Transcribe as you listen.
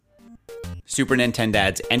Super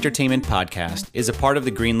Nintendad's entertainment podcast is a part of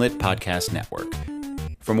the Greenlit Podcast Network.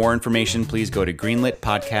 For more information, please go to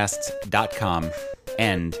greenlitpodcasts.com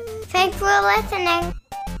and... Thanks for listening.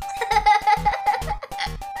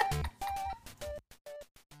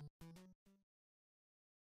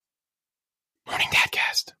 Morning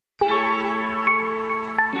Dadcast.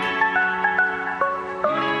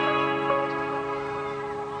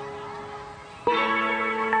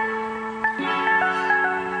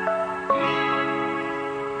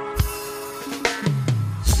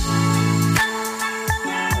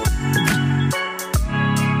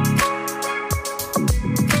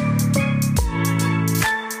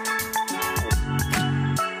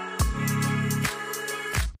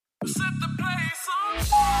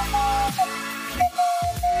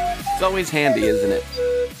 It's always handy, isn't it?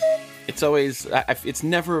 It's always, it's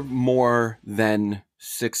never more than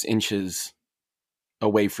 6 inches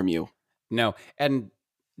away from you. No, and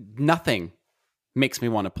nothing makes me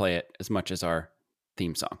want to play it as much as our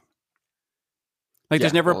theme song.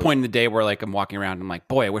 There's never a point in the day where, I'm walking around and I'm like,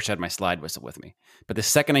 boy, I wish I had my slide whistle with me. But the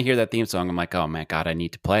second I hear that theme song, I'm like, oh my God, I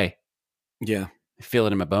need to play. Yeah. I feel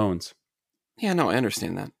it in my bones. Yeah, no, I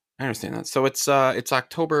understand that. So it's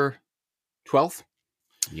October 12th?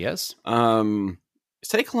 Yes. Is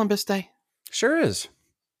today Columbus Day? Sure is.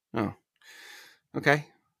 Oh. Okay.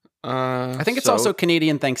 I think it's also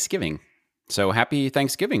Canadian Thanksgiving. So happy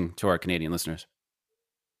Thanksgiving to our Canadian listeners.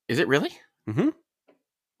 Is it really? Mm-hmm.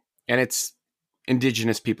 And it's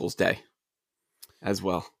Indigenous Peoples Day as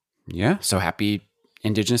well. Yeah, so happy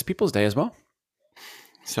Indigenous Peoples Day as well.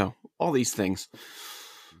 So all these things.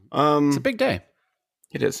 It's a big day.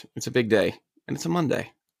 It is. It's a big day. And it's a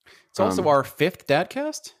Monday. It's also our 5th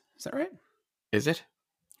Dadcast. Is that right? Is it?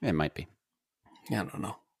 It might be. Yeah, I don't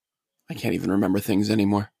know. I can't even remember things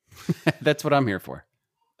anymore. That's what I'm here for.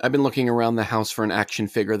 I've been looking around the house for an action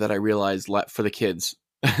figure that I realized for the kids,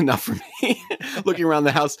 not for me. Looking around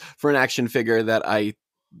the house for an action figure that I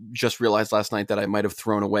just realized last night that I might have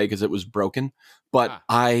thrown away because it was broken. But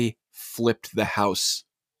I flipped the house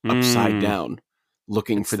upside down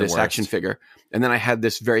looking for this action figure. And then I had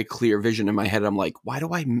this very clear vision in my head. I'm like, why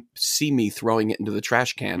do I see me throwing it into the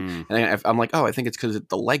trash can? And I'm like, oh, I think it's because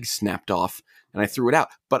the leg snapped off and I threw it out.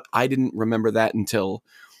 But I didn't remember that until,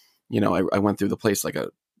 I went through the place like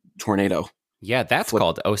a tornado. Yeah, that's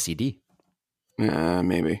called OCD.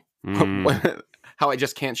 Maybe. How I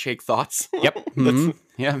just can't shake thoughts. Yep.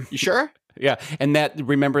 Yeah. You sure? Yeah. And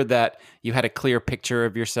remember that you had a clear picture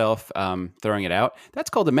of yourself throwing it out. That's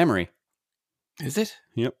called a memory. Is it?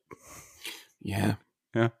 Yep. Yeah.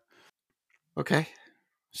 Yeah. Okay.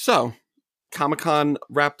 So, Comic-Con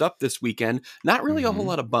wrapped up this weekend. Not really a whole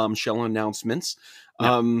lot of bombshell announcements.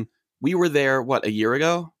 No. We were there, a year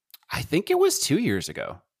ago? I think it was 2 years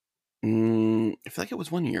ago. I feel like it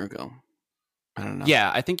was 1 year ago. I don't know. Yeah,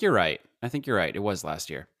 I think you're right. It was last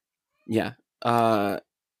year. Yeah. And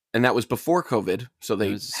that was before COVID, so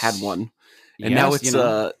they had one. And yes,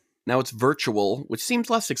 now it's virtual, which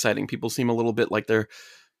seems less exciting. People seem a little bit like they're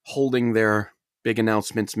holding their big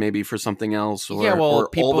announcements maybe for something else, or all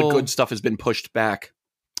the good stuff has been pushed back.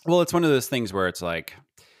 Well, it's one of those things where it's like,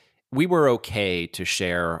 we were okay to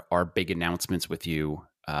share our big announcements with you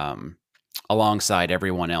alongside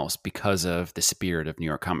everyone else because of the spirit of New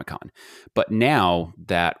York Comic Con. But now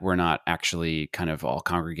that we're not actually kind of all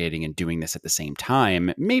congregating and doing this at the same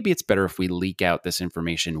time, maybe it's better if we leak out this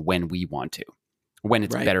information when we want to, when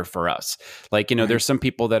it's better for us. There's some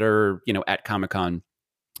people that are, at Comic Con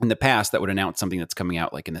in the past that would announce something that's coming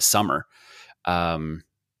out in the summer.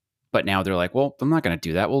 But now they're like, well, I'm not going to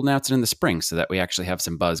do that. We'll announce it in the spring so that we actually have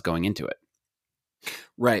some buzz going into it.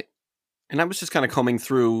 Right. And I was just kind of combing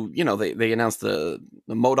through, they announced the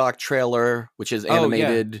MODOK trailer, which is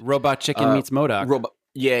animated. Oh, yeah. Robot Chicken meets MODOK.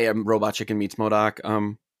 Robot Chicken meets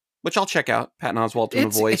MODOK, which I'll check out. Patton Oswalt doing a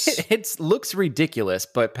voice. It looks ridiculous,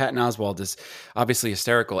 but Patton Oswalt is obviously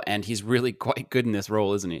hysterical, and he's really quite good in this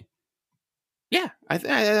role, isn't he? Yeah, I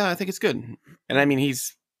think it's good. And I mean, he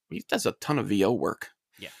does a ton of VO work.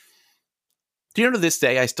 Yeah. Do you know to this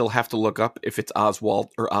day I still have to look up if it's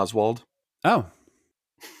Oswalt or Oswald? Oh.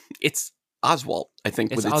 It's Oswalt, I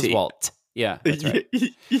think, it's with a T. Oswalt. Yeah, that's right.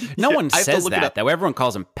 No one says that, though. Everyone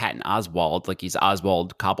calls him Patton Oswalt, like he's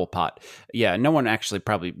Oswald Cobblepot. Yeah, no one actually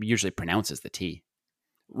probably usually pronounces the T.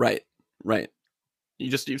 Right.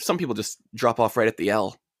 Some people just drop off right at the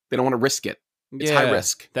L. They don't want to risk it. It's high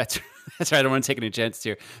risk. That's right. I don't want to take any chances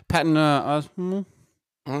here. Patton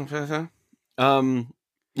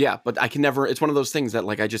Yeah, but I can never. It's one of those things that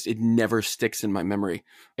it never sticks in my memory.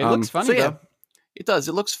 It looks funny, though. It does.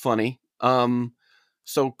 It looks funny.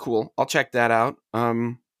 So cool. I'll check that out.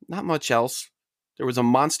 Not much else. there was a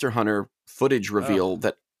Monster Hunter footage reveal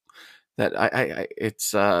that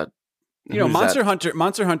it's Monster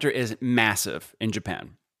Hunter is massive in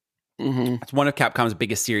Japan. It's one of Capcom's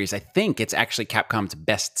biggest series. I think it's actually Capcom's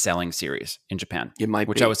best-selling series in Japan. It might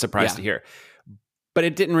which be. I was surprised to hear. But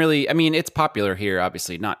it didn't really. I mean, it's popular here,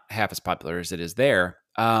 obviously, not half as popular as it is there.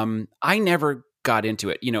 I never got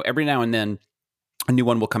into it. Every now and then, a new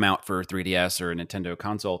one will come out for 3DS or a Nintendo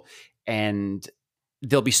console, and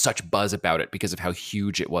there'll be such buzz about it because of how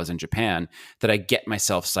huge it was in Japan that I get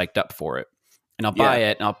myself psyched up for it. And I'll buy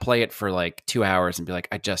it and I'll play it for like 2 hours and be like,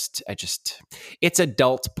 it's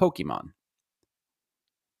adult Pokemon.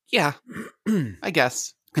 Yeah, I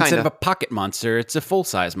guess. Instead of a pocket monster, it's a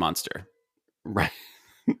full-size monster. Right.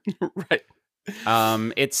 Right. I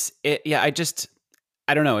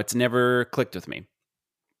don't know. It's never clicked with me.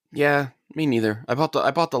 Yeah, me neither. I bought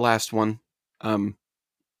the last one.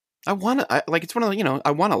 I want to it's one of the,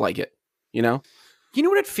 I want to like it, You know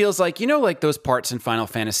what it feels like? Like those parts in Final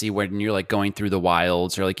Fantasy when you're like going through the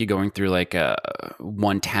wilds, or like you're going through like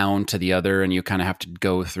one town to the other, and you kind of have to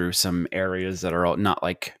go through some areas that are all not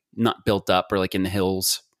built up, or like in the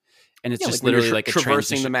hills, and it's just literally like a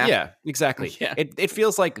traversing the map. Yeah, exactly. Yeah. It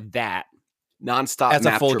feels like that nonstop as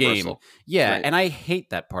map a full traversal. game. Yeah, right. And I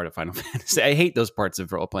hate that part of Final Fantasy. I hate those parts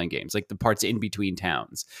of role-playing games, like the parts in between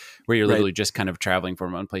towns where you're literally just kind of traveling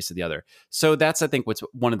from one place to the other. So that's, I think, what's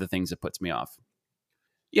one of the things that puts me off.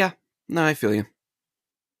 Yeah, no, I feel you.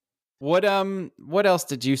 What else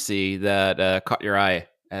did you see that caught your eye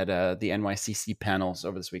at the NYCC panels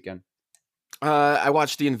over this weekend? I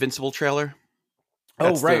watched the Invincible trailer.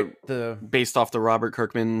 That's right, based off the Robert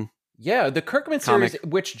Kirkman. Yeah, the Kirkman comic. series,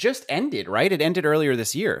 which just ended, right? It ended earlier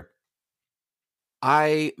this year.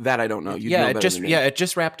 I don't know. It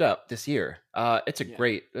just wrapped up this year. It's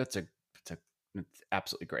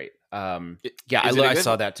absolutely great. I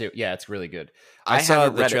saw that too. Yeah, it's really good. I saw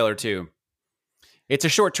the trailer too. It's a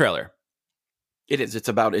short trailer. It is. It's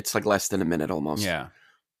like less than a minute almost. Yeah.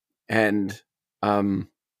 And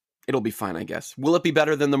it'll be fine, I guess. Will it be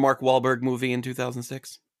better than the Mark Wahlberg movie in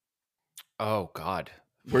 2006? Oh God.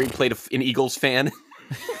 Where he played an Eagles fan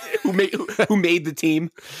who made the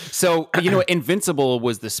team. So, Invincible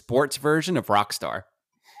was the sports version of Rockstar.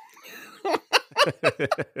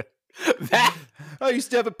 I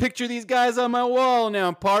used to have a picture of these guys on my wall. Now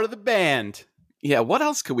I'm part of the band. Yeah, what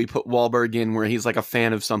else could we put Wahlberg in where he's like a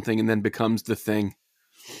fan of something and then becomes the thing?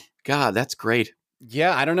 God, that's great.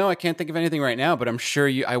 Yeah, I don't know. I can't think of anything right now, but I'm sure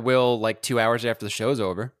I will like 2 hours after the show's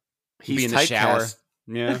over. He's be in the shower.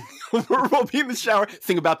 Yeah. We'll be in the shower.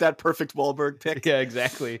 Think about that perfect Wahlberg pick. Yeah,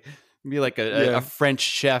 exactly. Be like a French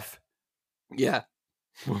chef. Yeah.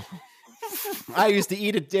 I used to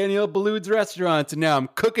eat at Daniel Boulud's restaurant, and now I'm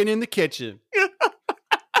cooking in the kitchen.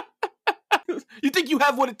 You think you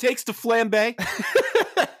have what it takes to flambe?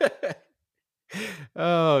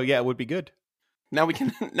 Oh, yeah, it would be good. Now we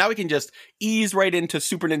can just ease right into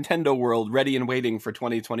Super Nintendo world, ready and waiting for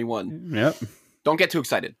 2021. Yep. Don't get too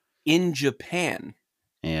excited. In Japan.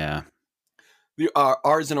 Yeah.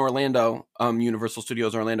 Ours in Orlando, Universal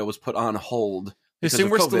Studios Orlando, was put on hold. I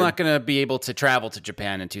assume we're still not going to be able to travel to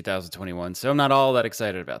Japan in 2021, so I'm not all that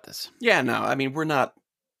excited about this. Yeah, no, I mean, we're not.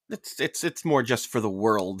 It's more just for the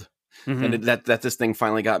world, and that this thing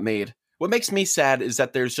finally got made. What makes me sad is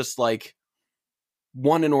that there's just like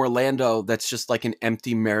one in Orlando that's just like an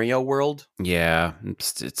empty Mario world. Yeah,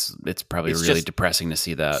 it's probably really depressing to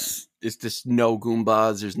see that. It's just no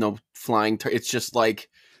Goombas. There's no flying. It's just like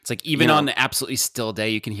it's like even on an absolutely still day,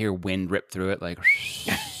 you can hear wind rip through it. Like,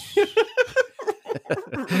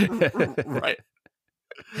 right.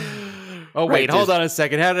 Oh wait, hold on a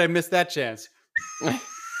second. How did I miss that chance?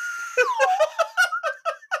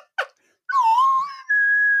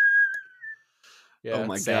 Yeah, oh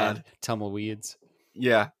my God, tumbleweeds.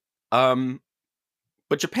 Yeah. But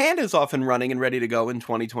Japan is off and running and ready to go in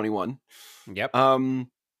 2021. Yep.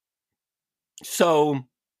 So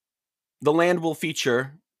the land will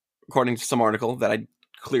feature, according to some article that I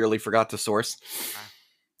clearly forgot to source,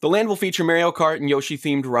 the land will feature Mario Kart and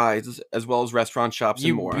Yoshi-themed rides, as well as restaurant shops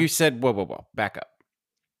and more. You said, whoa, back up.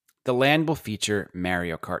 The land will feature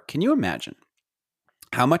Mario Kart. Can you imagine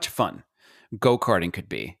how much fun go-karting could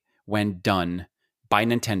be when done by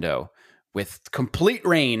Nintendo with complete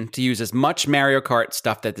reign to use as much Mario Kart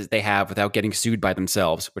stuff that they have without getting sued by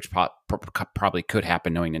themselves, which probably could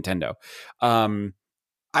happen knowing Nintendo. Can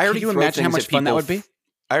you imagine how much fun that would be?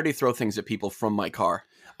 I already throw things at people from my car.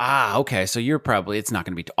 Ah, okay. So it's not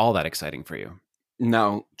going to be all that exciting for you.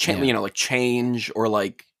 No, like change or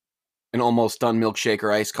like an almost done milkshake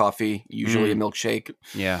or iced coffee, usually a milkshake.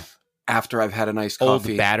 Yeah. After I've had an iced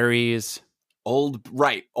coffee. Old batteries. old,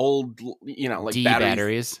 like D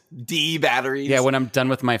batteries. D batteries. Yeah, when I'm done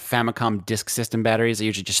with my Famicom disk system batteries, I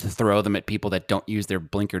usually just throw them at people that don't use their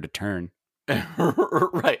blinker to turn.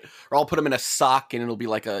 Right. Or I'll put them in a sock and it'll be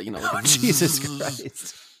like a, like a Jesus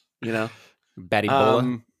Christ. Batty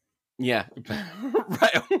Bola. Yeah.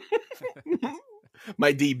 Right.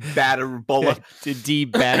 My D batter bola. D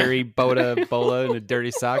battery bola in a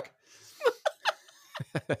dirty sock.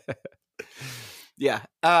 Yeah.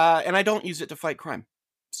 And I don't use it to fight crime.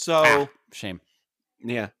 So shame.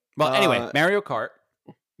 Yeah. Well, anyway, Mario Kart.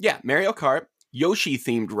 Yeah, Mario Kart, Yoshi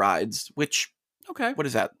themed rides, which okay. What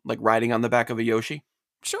is that? Like riding on the back of a Yoshi?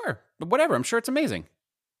 Sure. But whatever. I'm sure it's amazing.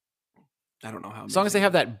 I don't know how. As long as they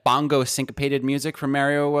have that bongo syncopated music from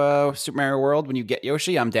Super Mario World when you get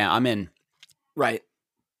Yoshi, I'm down. I'm in. Right.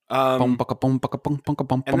 And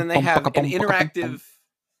then they have an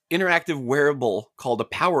interactive wearable called a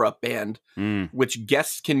power-up band, which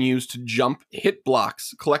guests can use to jump, hit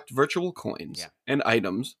blocks, collect virtual coins and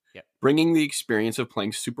items, bringing the experience of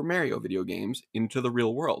playing Super Mario video games into the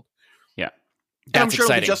real world. Yeah. And I'm sure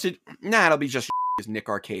it'll be just as Nick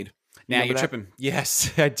Arcade. Now you're tripping.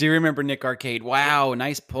 Yes, I do remember Nick Arcade. Wow,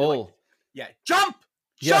 nice pull. Jump!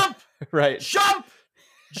 Jump! Right. Jump!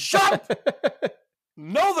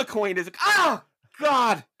 No, the coin is...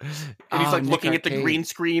 God! And he's like looking at the green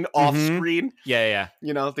screen off screen. Yeah.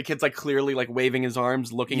 The kid's like clearly like waving his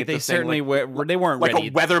arms, looking at the thing. They certainly were. They weren't like ready.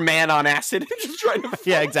 a weatherman on acid, just trying to.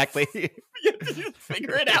 Yeah, exactly.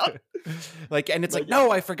 Figure it out. And it's like,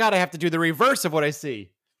 no, I forgot. I have to do the reverse of what I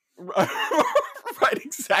see. Right,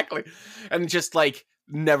 exactly. And just like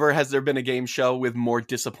never has there been a game show with more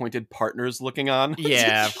disappointed partners looking on.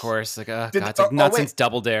 Yeah, of course. Like, not since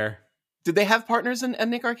Double Dare. Did they have partners in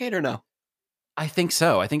Nick Arcade or no? I think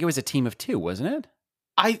so. I think it was a team of 2, wasn't it?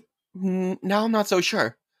 Now I'm not so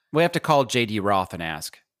sure. We have to call JD Roth and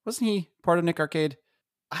ask. Wasn't he part of Nick Arcade?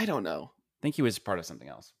 I don't know. I think he was part of something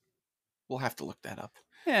else. We'll have to look that up.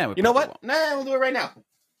 Yeah. You know what? Nah, we'll do it right now.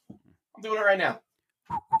 I'm doing it right now.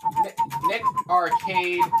 Nick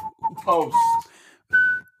Arcade post.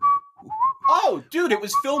 Oh, dude, it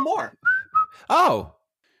was Phil Moore. Oh,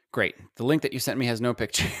 great. The link that you sent me has no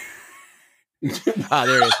picture. There he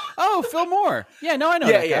is. Oh, Phil Moore. Yeah, no, I know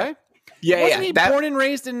that guy. Yeah, Wasn't he born and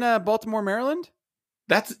raised in Baltimore, Maryland?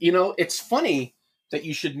 That's, it's funny that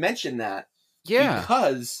you should mention that. Yeah.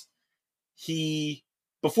 Because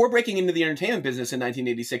before breaking into the entertainment business in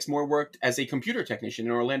 1986, Moore worked as a computer technician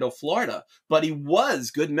in Orlando, Florida. But he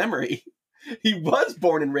was, good memory, he was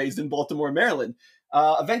born and raised in Baltimore, Maryland.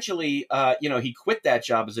 Eventually, he quit that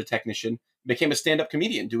job as a technician, became a stand-up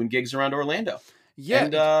comedian doing gigs around Orlando.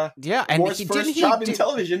 Yeah, and Moore's first job in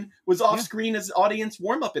television was off-screen as audience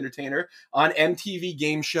warm-up entertainer on MTV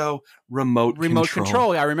game show Remote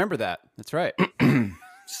Control. I remember that. That's right.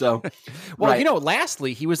 So, well,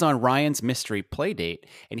 lastly, he was on Ryan's Mystery Playdate,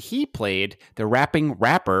 and he played the rapping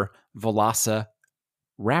rapper Velociraptor.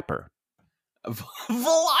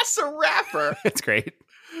 Velociraptor. It's great.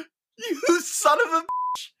 You son of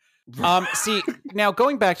a. See, now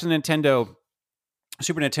going back to the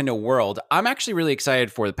Super Nintendo world, I'm actually really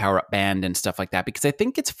excited for the Power Up Band and stuff like that because I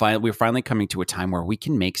think we're finally coming to a time where we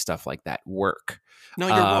can make stuff like that work. No,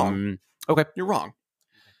 you're wrong. Okay, you're wrong.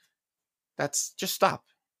 Just stop.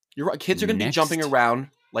 You're right. Kids are going to be jumping around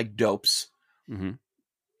like dopes. Mm-hmm.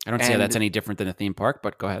 I don't see how that's any different than a theme park,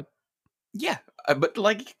 but go ahead. Yeah, but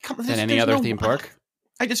like, than any other theme park.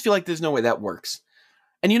 I just feel like there's no way that works.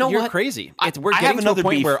 And you're what? Crazy. We're getting to a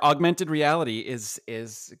point where augmented reality is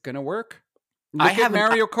going to work. Look at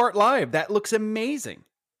Mario Kart Live. That looks amazing.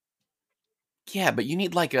 Yeah, but you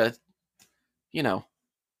need like who's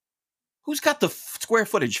got the square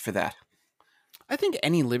footage for that? I think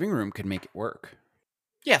any living room could make it work.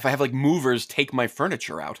 Yeah, if I have like movers take my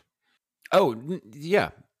furniture out. Oh,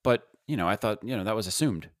 yeah. But, I thought, that was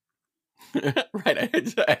assumed. Right.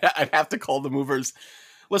 I'd have to call the movers.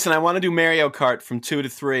 Listen, I want to do Mario Kart from 2 to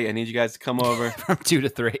 3. I need you guys to come over. From 2 to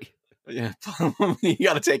 3. Yeah. You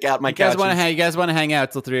got to take out my couch. You guys want to hang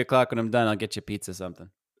out till 3 o'clock when I'm done? I'll get you pizza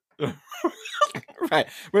something. Right.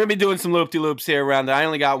 We're going to be doing some loop-de-loops here around it. I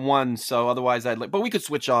only got one, so otherwise but we could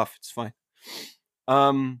switch off. It's fine.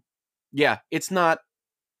 Yeah, it's not...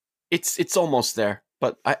 It's almost there,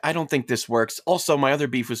 but I don't think this works. Also, my other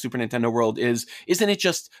beef with Super Nintendo World isn't it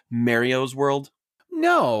just Mario's World?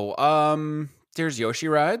 No, there's Yoshi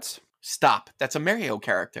rides. Stop. That's a Mario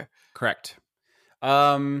character. Correct.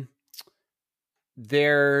 Where's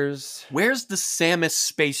the Samus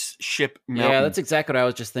spaceship mountain? Yeah, that's exactly what I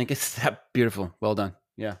was just thinking. It's that beautiful. Well done.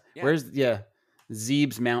 Yeah. Where's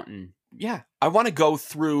Zeeb's Mountain? Yeah. I want to go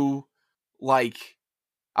through like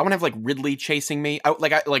I want to have like Ridley chasing me.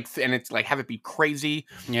 And it's like have it be crazy.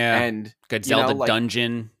 Yeah. And Good you know, Zelda like-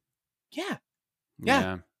 dungeon. yeah.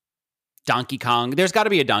 Yeah. Donkey Kong. There's got to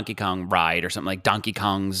be a Donkey Kong ride or something like Donkey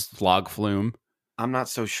Kong's Log Flume. I'm not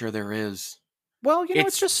so sure there is. Well,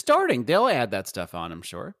 it's just starting. They'll add that stuff on, I'm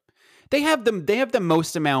sure. They have the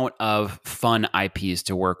most amount of fun IPs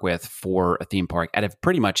to work with for a theme park out of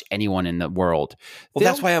pretty much anyone in the world. Well,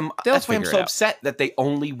 that's why I'm figure so it out. upset that they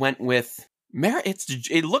only went with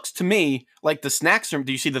It looks to me like the snacks are.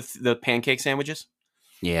 Do you see the pancake sandwiches?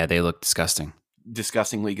 Yeah, they look disgusting.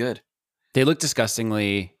 Disgustingly good. They look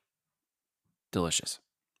disgustingly delicious.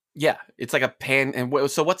 Yeah, it's like a pan.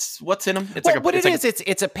 And so what's in them? It's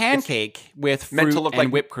It's a pancake with meant fruit to look and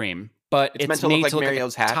like- whipped cream, but it's it's meant to made look like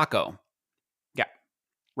Mario's hat. taco.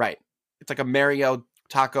 right. It's like a Mario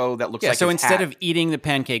taco that looks Yeah, like. so his instead hat. of eating the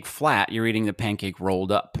pancake flat, you're eating the pancake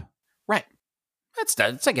rolled up. Right.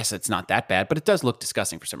 I guess it's not that bad, but it does look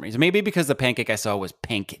disgusting for some reason. Maybe because the pancake I saw was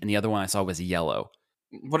pink and the other one I saw was yellow.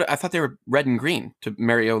 What I thought they were red and green to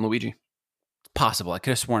Mario and Luigi. It's possible. I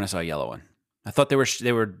could have sworn I saw a yellow one. I thought they were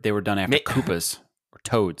done after Koopas or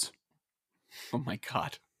Toads. Oh my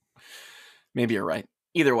god. Maybe you're right.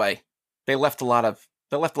 Either way, they left a lot of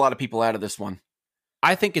people out of this one.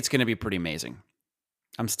 I think it's going to be pretty amazing.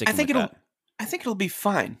 I'm sticking with that. I think it'll be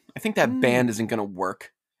fine. I think that band isn't going to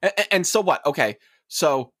work. And so what? Okay,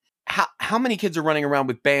 so how many kids are running around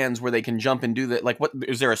with bands where they can jump and do that? Like, what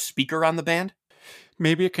is there a speaker on the band?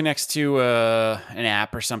 Maybe it connects to an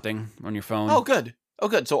app or something on your phone. Oh, good.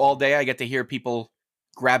 So all day I get to hear people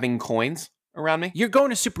grabbing coins around me. You're going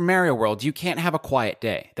to Super Mario World. You can't have a quiet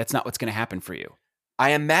day. That's not what's going to happen for you.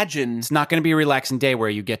 I imagine It's not going to be a relaxing day where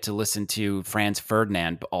you get to listen to Franz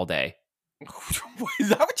Ferdinand all day. Is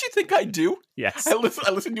that what you think I do? Yes. I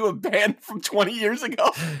listened to a band from 20 years ago.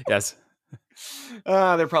 Yes.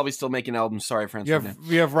 They're probably still making albums. Sorry, Franz Ferdinand.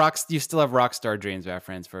 You still have rock star dreams about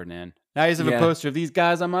Franz Ferdinand. I used to have Yeah. a poster of these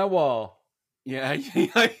guys on my wall. Yeah.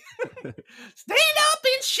 Stand up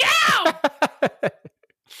and shout.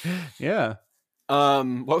 Yeah.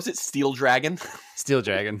 What was it? Steel Dragon? Steel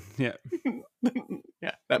Dragon. Yeah.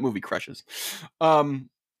 Yeah, that movie crushes.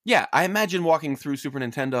 Yeah, I imagine walking through Super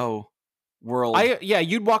Nintendo World.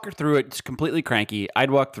 You'd walk her through it. It's completely cranky. I'd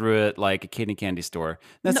walk through it like a kid in a candy store.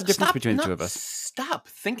 That's the difference between the two of us. Stop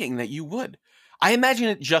thinking that you would. I imagine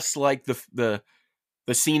it just like the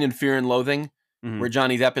scene in Fear and Loathing Mhm. where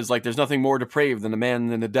Johnny Depp is like, "There's nothing more depraved than a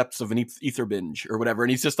man in the depths of an ether binge," or whatever, and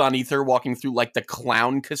he's just on ether walking through like the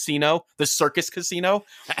clown casino, the circus casino,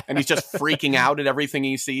 and he's just freaking out at everything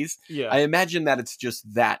he sees. Yeah. I imagine that it's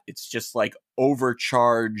just that. It's just like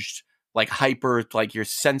overcharged, like hyper, like your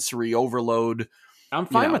sensory overload. I'm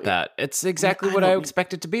fine know, with that. It's exactly I what I don't-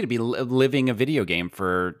 expect it to be living a video game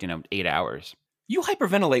for, 8 hours. You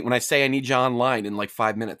hyperventilate when I say I need you online in like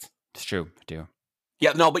 5 minutes. It's true. I do.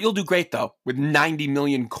 Yeah, no, but you'll do great though, with 90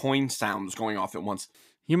 million coin sounds going off at once.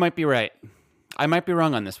 You might be right. I might be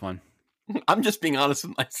wrong on this one. I'm just being honest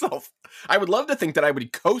with myself. I would love to think that I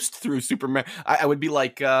would coast through Super Mario. I would be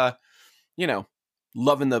like,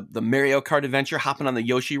 loving the Mario Kart adventure, hopping on the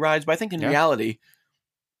Yoshi rides. But I think in Yeah. reality,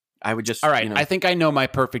 I would just. All right. I think I know my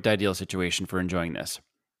perfect ideal situation for enjoying this.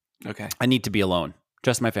 Okay. I need to be alone.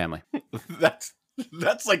 Just my family.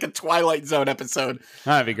 That's like a Twilight Zone episode,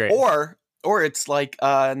 That'd be great. or it's like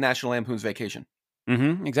National Lampoon's Vacation.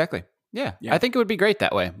 Mm-hmm. Exactly. Yeah. Yeah. I think it would be great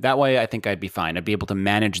that way. That way, I think I'd be fine. I'd be able to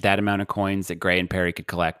manage that amount of coins that Gray and Perry could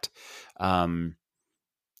collect.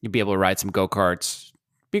 You'd be able to ride some go-karts.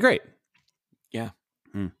 Be great.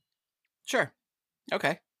 Sure.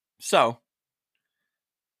 Okay. So,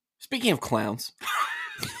 speaking of clowns,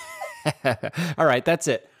 All right. That's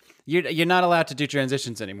it. You're not allowed to do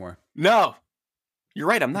transitions anymore. no, you're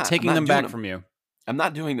right. I'm not Taking I'm not them doing back from you. I'm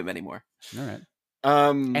not doing them anymore. All right.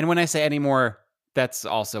 And And when I say anymore, that's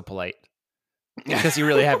also polite because you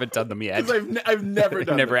really haven't done them yet. I've never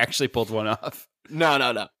done Never them. actually pulled one off.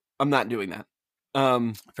 No. I'm not doing that.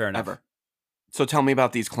 Fair enough. Ever. So tell me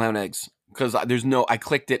about these clown eggs, because I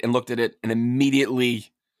clicked it and looked at it, and immediately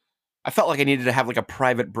I felt like I needed to have like a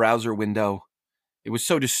private browser window. It was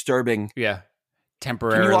so disturbing. Yeah.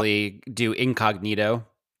 Temporarily do incognito.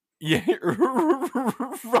 Yeah,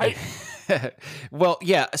 right. Well,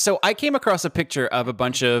 yeah. So I came across a picture of a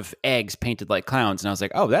bunch of eggs painted like clowns, and I was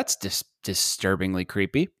like, "Oh, that's disturbingly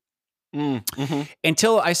creepy." Mm-hmm.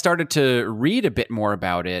 Until I started to read a bit more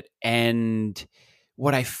about it, and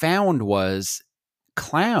what I found was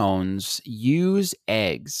clowns use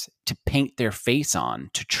eggs to paint their face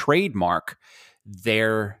on to trademark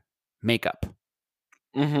their makeup.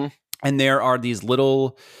 Mm-hmm. And there are these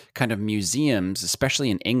little kind of museums, especially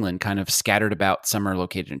in England, kind of scattered about. Some are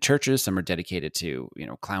located in churches, some are dedicated to,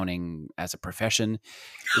 clowning as a profession,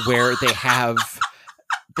 where they have,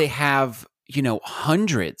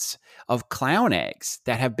 hundreds of clown eggs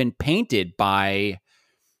that have been painted by,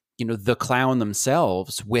 the clown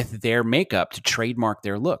themselves with their makeup to trademark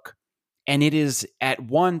their look. And it is at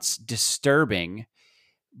once disturbing,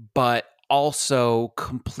 but also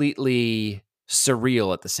completely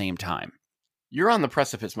surreal at the same time. You're on the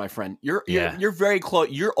precipice, my friend. You're Yeah. you're very close.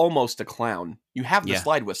 You're almost a clown. You have the Yeah.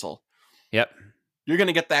 slide whistle. Yep. You're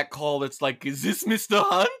gonna get that call that's like, "Is this Mr.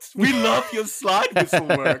 Hunt? We love your slide whistle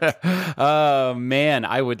work. Oh, man.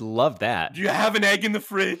 I would love that. Do you have an egg in the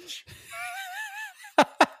fridge?"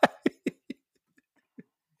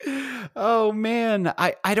 Oh, man.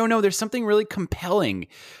 I don't know. There's something really compelling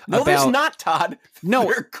No, about... there's not, Todd. No.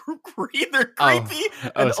 They're creepy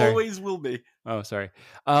and sorry. always will be. Oh, sorry.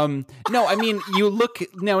 No, I mean,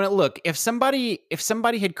 look, if somebody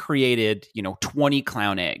had created, 20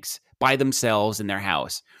 clown eggs by themselves in their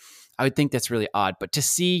house, I would think that's really odd. But to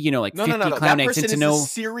see, like 50 No. clown That eggs person and to is know... a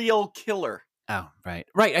serial killer. Oh, right.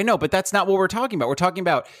 Right. I know, but that's not what we're talking about. We're talking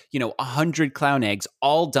about, 100 clown eggs,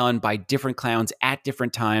 all done by different clowns at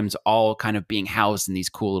different times, all kind of being housed in these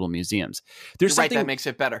cool little museums. There's You're right, something... that makes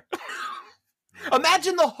it better.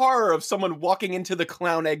 Imagine the horror of someone walking into the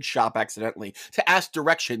clown egg shop accidentally to ask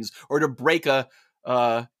directions or to break a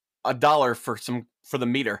dollar for the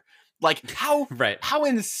meter. Like how Right. how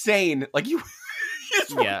insane! Like you.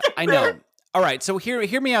 Yeah, I know. All right, so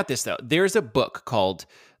hear me out this though. There's a book called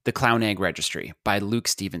The Clown Egg Registry by Luke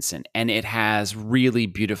Stevenson, and it has really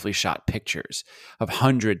beautifully shot pictures of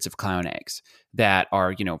hundreds of clown eggs that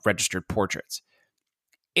are, registered portraits.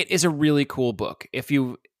 It is a really cool book. If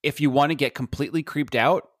you want to get completely creeped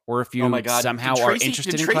out, or if you Oh my God. somehow Did are Tracy-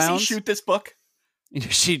 interested did in Tracy clowns, shoot this book?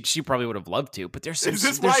 she probably would have loved to. But there's some... Is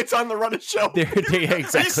this why it's on the Run It Show? Exactly. Are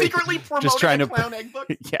you secretly promoting Just trying a to... clown egg book?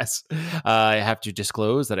 Yes. I have to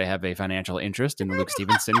disclose that I have a financial interest in the Luke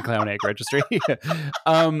Stevenson Clown Egg Registry.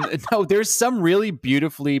 No, there's some really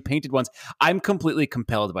beautifully painted ones. I'm completely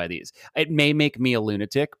compelled by these. It may make me a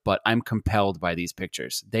lunatic, but I'm compelled by these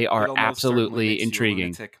pictures. They are It almost certainly absolutely makes you a intriguing.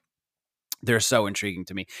 lunatic. They're so intriguing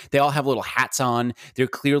to me. They all have little hats on. They're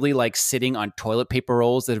clearly like sitting on toilet paper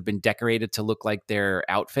rolls that have been decorated to look like their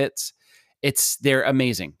outfits. They're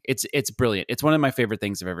amazing. It's brilliant. It's one of my favorite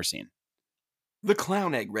things I've ever seen. The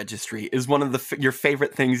Clown Egg Registry is one of your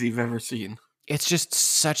favorite things you've ever seen. It's just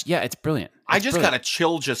it's brilliant. I It's just brilliant. got a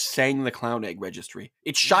chill just saying the Clown Egg Registry.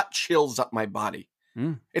 It shot chills up my body.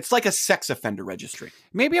 Mm. It's like a sex offender registry.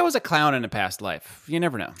 Maybe I was a clown in a past life. You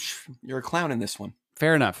never know. You're a clown in this one.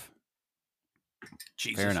 Fair enough.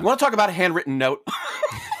 Jesus. Fair enough. You want to talk about a handwritten note?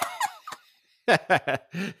 I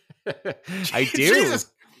do.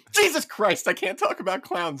 Jesus Christ, I can't talk about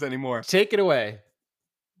clowns anymore. Take it away.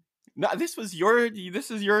 No, this is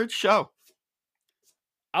your show.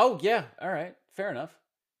 Oh, yeah. All right. Fair enough.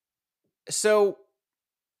 So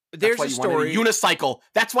there's a story. Unicycle.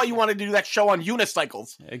 That's why you wanted to do that show on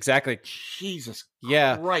unicycles. Exactly. Jesus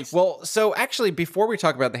Yeah. Christ. Well, so actually, before we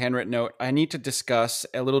talk about the handwritten note, I need to discuss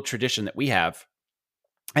a little tradition that we have.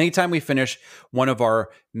 Anytime we finish one of our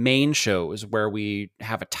main shows where we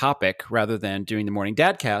have a topic rather than doing the Morning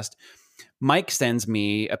Dadcast, Mike sends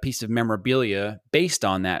me a piece of memorabilia based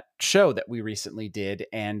on that show that we recently did,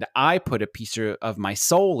 and I put a piece of my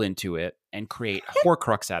soul into it and create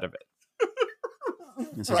Horcrux out of it.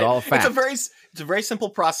 This is all a fact. It's a very simple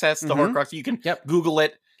process. The Horcrux. You can Yep. Google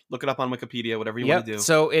it, look it up on Wikipedia, whatever you want to do.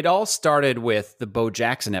 So it all started with the Bo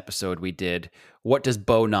Jackson episode we did. What does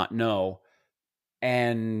Bo not know?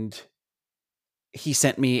 And he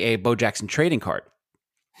sent me a Bo Jackson trading card.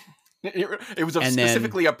 It was And then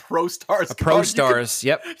specifically a Pro Stars. A Pro card. Stars.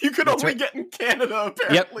 Yep. You could That's only right. get in Canada, Yep.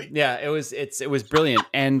 apparently. Yeah. It was brilliant.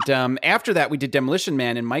 And after that, we did Demolition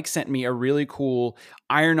Man, and Mike sent me a really cool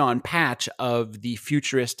iron-on patch of the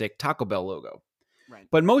futuristic Taco Bell logo. Right.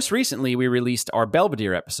 But most recently, we released our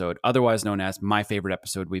Belvedere episode, otherwise known as my favorite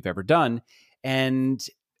episode we've ever done. And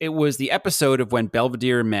it was the episode of when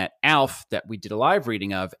Belvedere met Alf that we did a live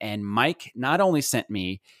reading of. And Mike not only sent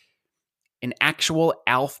me an actual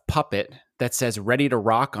Alf puppet that says Ready to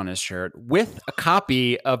Rock on his shirt with a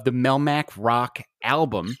copy of the Melmac Rock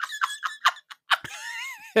album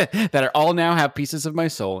that are all now have pieces of my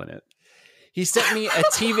soul in it. He sent me a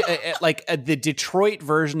TV, the Detroit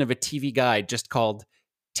version of a TV guide just called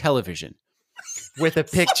Television, with a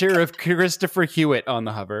picture of Christopher Hewitt on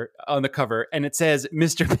the cover, and it says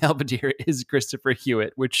Mr. Belvedere is Christopher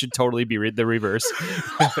Hewitt, which should totally be the reverse.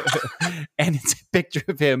 And it's a picture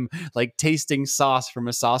of him like tasting sauce from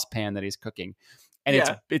a saucepan that he's cooking. and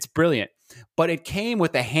Yeah. it's brilliant. But it came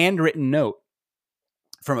with a handwritten note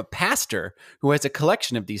from a pastor who has a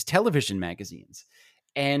collection of these television magazines.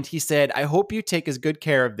 And he said, I hope you take as good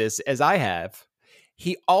care of this as I have.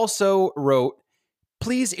 He also wrote,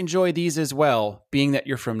 please enjoy these as well, being that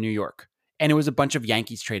you're from New York. And it was a bunch of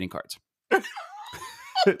Yankees trading cards.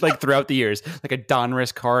 Like throughout the years, like a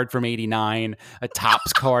Donruss card from 89, a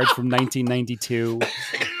Topps card from 1992. Oh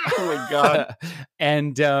my God.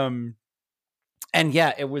 And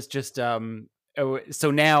yeah, it was just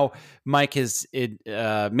so now Mike has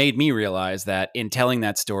made me realize that in telling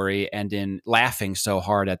that story and in laughing so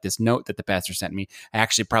hard at this note that the pastor sent me, I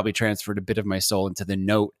actually probably transferred a bit of my soul into the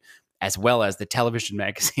note as well as the television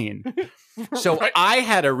magazine. So Right. I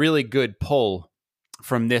had a really good pull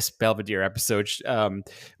from this Belvedere episode.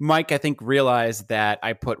 Mike, I think, realized that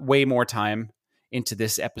I put way more time into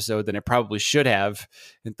this episode than I probably should have,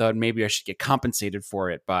 and thought maybe I should get compensated for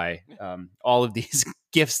it by all of these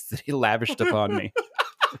gifts that he lavished upon me.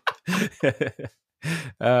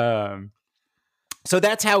 So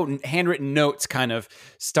that's how handwritten notes kind of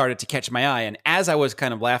started to catch my eye. And as I was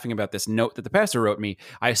kind of laughing about this note that the pastor wrote me,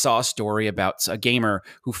 I saw a story about a gamer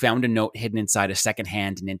who found a note hidden inside a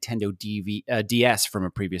secondhand Nintendo DS from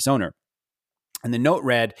a previous owner. And the note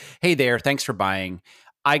read, hey there, thanks for buying.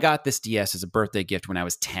 I got this DS as a birthday gift when I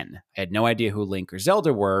was 10. I had no idea who Link or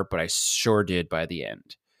Zelda were, but I sure did by the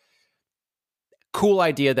end. Cool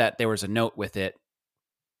idea that there was a note with it.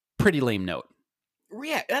 Pretty lame note.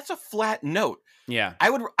 Yeah, that's a flat note. Yeah.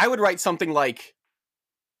 I would write something like,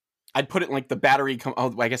 I'd put it in like the battery.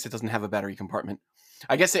 I guess it doesn't have a battery compartment.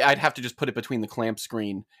 I guess I'd have to just put it between the clamp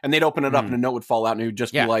screen, and they'd open it up, and a note would fall out, and it would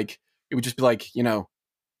just be like,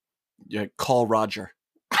 call Roger.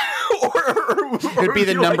 It would be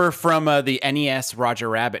the number from the NES Roger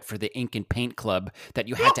Rabbit for the Ink and Paint Club that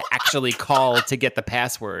you had to actually call to get the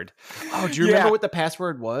password. Oh, do you remember what the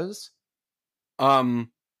password was?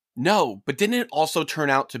 No, but didn't it also turn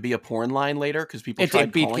out to be a porn line later? Because people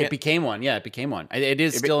tried calling it. It became one. Yeah, it became one. It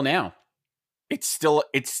is still now. It's still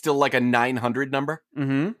like a 900 number,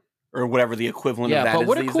 or whatever the equivalent of that is. Yeah, but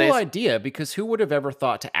what a these cool days. idea! Because who would have ever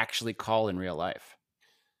thought to actually call in real life?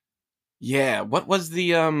 Yeah, what was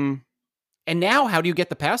the And now, how do you get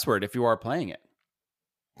the password if you are playing it?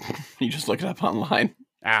 You just look it up online.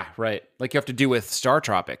 Ah, right. Like you have to do with Star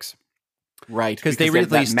Tropics. Right. Because they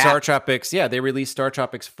released Star Tropics. Yeah, they released Star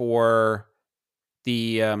Tropics for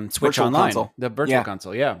the Switch Virtual Online. console. The virtual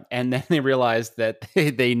console, yeah. And then they realized that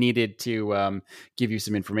they needed to give you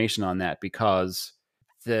some information on that because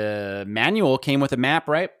the manual came with a map,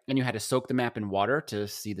 right? And you had to soak the map in water to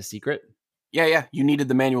see the secret. Yeah. You needed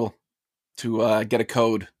the manual to get a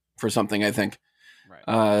code for something, I think.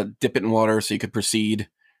 Right. Dip it in water so you could proceed.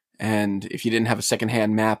 And if you didn't have a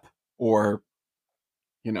secondhand map or,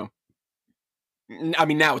 I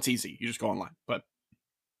mean, now it's easy. You just go online. But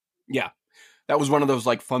yeah, that was one of those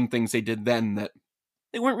like fun things they did then that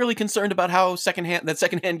they weren't really concerned about how that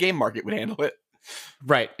secondhand game market would handle it.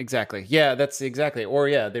 Right, exactly. Yeah, that's exactly. Or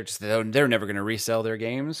yeah, they're never going to resell their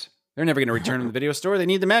games. They're never going to return to the video store. They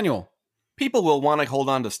need the manual. People will want to hold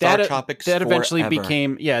on to Star Tropics that eventually forever.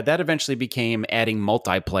 became adding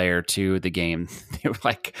multiplayer to the game. They were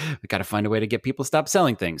like, we got to find a way to get people to stop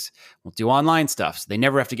selling things. We'll do online stuff. So they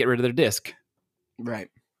never have to get rid of their disc. Right.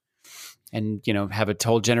 And, have a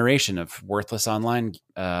whole generation of worthless online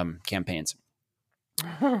campaigns.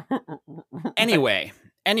 Anyway,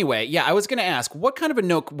 yeah, I was going to ask, what kind of a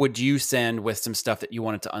note would you send with some stuff that you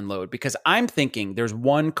wanted to unload? Because I'm thinking there's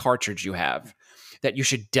one cartridge you have that you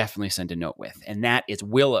should definitely send a note with, and that is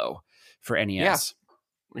Willow for NES.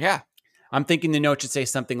 Yeah. I'm thinking the note should say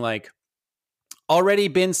something like, already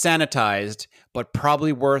been sanitized, but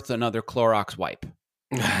probably worth another Clorox wipe.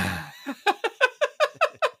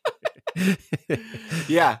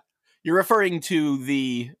 Yeah. You're referring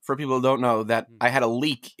to for people who don't know, that I had a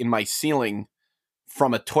leak in my ceiling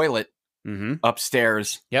from a toilet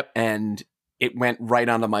upstairs. Yep. And it went right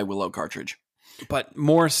onto my Willow cartridge. But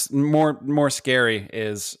more scary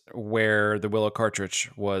is where the Willow cartridge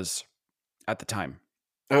was at the time.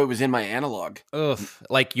 Oh, it was in my analog. Ugh.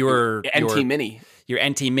 Like your NT Mini. Your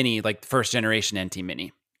NT Mini, like the first generation NT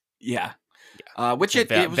Mini. Yeah. Which it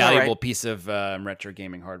was valuable right. piece of retro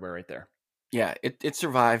gaming hardware right there. Yeah, it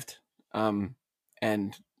survived. And,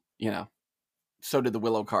 so did the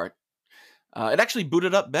Willow cart. It actually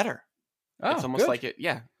booted up better. Oh, it's almost good. like it,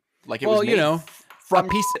 yeah. Like it was made from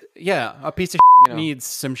a piece of needs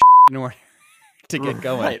some in order to get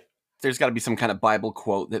going. Right. There's got to be some kind of Bible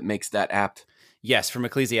quote that makes that apt. Yes, from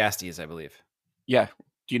Ecclesiastes, I believe. Yeah.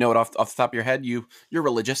 Do you know it off the top of your head? You're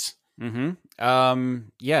religious. Mm-hmm.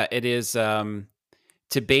 Yeah, it is to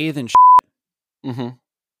bathe in Mm-hmm.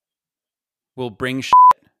 will bring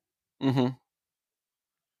Mm-hmm.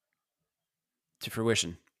 to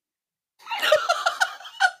fruition.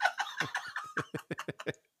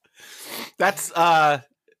 That's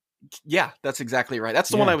yeah, that's exactly right. That's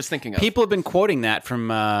the one I was thinking of. People have been quoting that from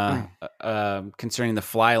concerning the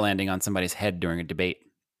fly landing on somebody's head during a debate.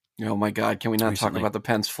 Oh my God, can we not talk about the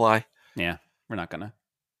Pence fly? Yeah, we're not gonna.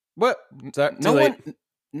 What?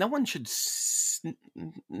 No one should.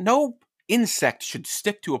 No insect should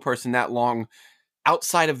stick to a person that long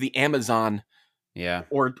outside of the Amazon. Yeah,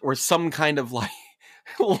 or some kind of like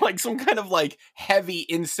some kind of like heavy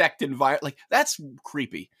insect environment. Like that's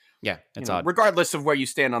creepy. Yeah, it's odd. Regardless of where you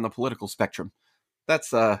stand on the political spectrum,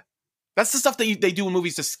 that's the stuff that they do in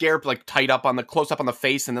movies to scare, like tight up on the close up on the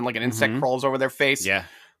face, and then like an insect crawls over their face. Yeah,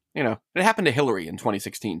 it happened to Hillary in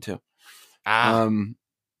 2016 too. Well,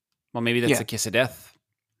 maybe that's a kiss of death.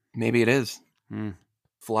 Maybe it is.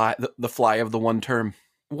 Fly the fly of the one term.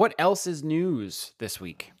 What else is news this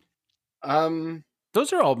week?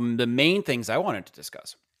 Those are all the main things I wanted to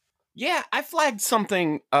discuss. Yeah, I flagged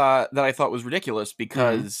something that I thought was ridiculous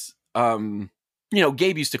because,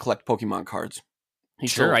 Gabe used to collect Pokemon cards.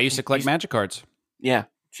 I used to collect Magic cards. Yeah.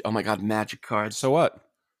 Oh my God, Magic cards. So what?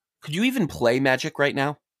 Could you even play Magic right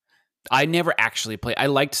now? I never actually played. I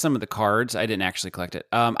liked some of the cards. I didn't actually collect it.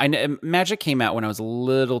 Magic came out when I was a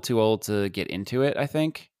little too old to get into it, I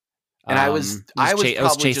think. And I was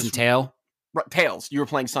chasing Tail. Tails. You were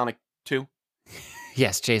playing Sonic 2?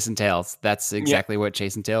 Yes, Chase and Tails. That's exactly what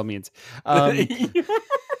Chase and Tail means.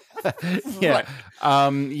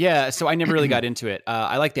 Yeah. So I never really got into it.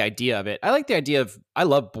 I like the idea of it. I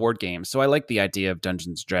love board games. So I like the idea of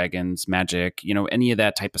Dungeons & Dragons, Magic, any of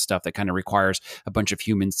that type of stuff that kind of requires a bunch of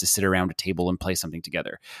humans to sit around a table and play something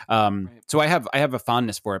together. So I have a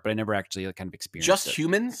fondness for it, but I never actually kind of experienced it. Just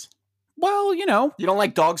humans? Well, You don't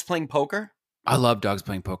like dogs playing poker? I love dogs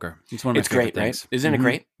playing poker. It's one of my favorite things. Right? Isn't it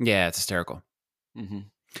great? Yeah, it's hysterical. Mm-hmm.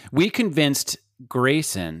 We convinced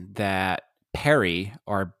Grayson that Perry,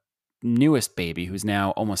 our newest baby, who's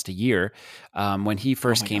now almost a year, when he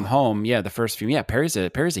first came home, the first few, Perry's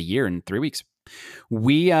a year and 3 weeks.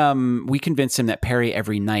 We convinced him that Perry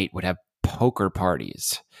every night would have poker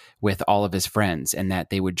parties with all of his friends and that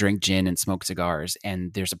they would drink gin and smoke cigars.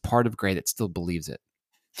 And there's a part of Gray that still believes it.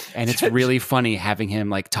 And it's really funny having him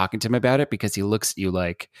like talking to him about it because he looks at you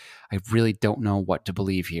like, I really don't know what to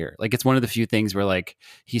believe here. Like it's one of the few things where like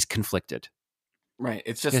he's conflicted. Right.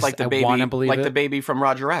 It's just like the baby, like the baby from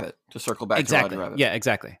Roger Rabbit, to circle back to Roger Rabbit. Yeah,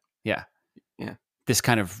 exactly. Yeah. Yeah. This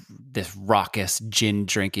raucous gin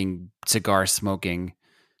drinking, cigar smoking,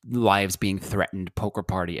 lives being threatened poker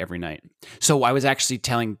party every night. So I was actually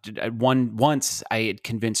once I had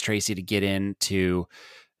convinced Tracy to get into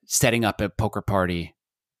setting up a poker party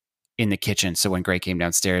in the kitchen. So when Gray came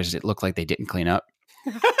downstairs, it looked like they didn't clean up.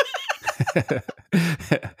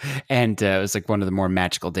 And it was like one of the more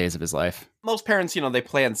magical days of his life. Most parents, they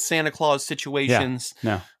plan Santa Claus situations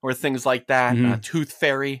or things like that. Mm-hmm. Tooth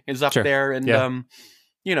Fairy is up there. And,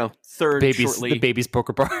 third shortly. The baby's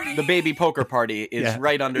poker party. The baby poker party is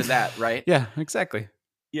right under that, right? Yeah, exactly.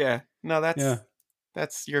 Yeah. No,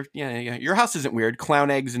 that's your house isn't weird. Clown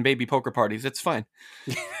eggs and baby poker parties. It's fine.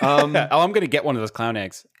 I'm going to get one of those clown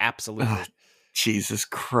eggs. Absolutely. Oh, Jesus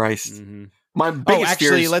Christ. Mm-hmm. My biggest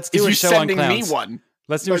fear is, let's do a show on clowns. Me one.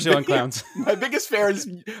 Let's do a show on clowns. My biggest fear is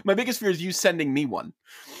you sending me one.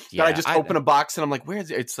 That I just open a box and I'm like, where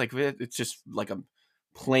is it? It's like, it's just like a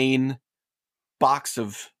plain box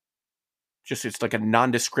of it's like a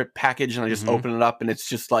nondescript package, and I just open it up and it's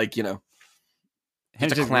just like,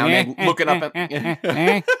 it's a clown egg looking up at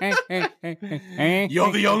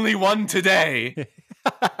you're the only one today.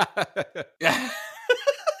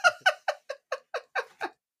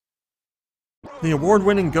 The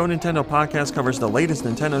award-winning Go Nintendo podcast covers the latest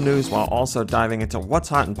Nintendo news while also diving into what's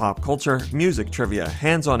hot in pop culture, music trivia,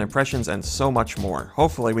 hands-on impressions, and so much more.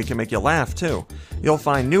 Hopefully we can make you laugh, too. You'll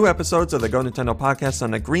find new episodes of the Go Nintendo podcast on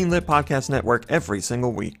the Greenlit Podcast Network every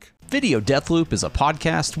single week. Video Deathloop is a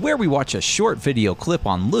podcast where we watch a short video clip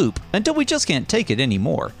on loop until we just can't take it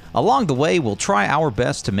anymore. Along the way, we'll try our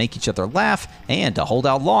best to make each other laugh and to hold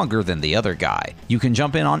out longer than the other guy. You can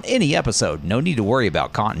jump in on any episode, no need to worry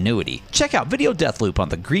about continuity. Check out Video Deathloop on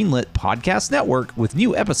the Greenlit Podcast Network with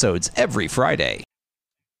new episodes every Friday.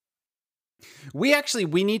 We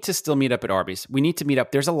need to still meet up at Arby's. We need to meet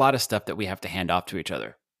up. There's a lot of stuff that we have to hand off to each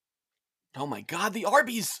other. Oh my God, the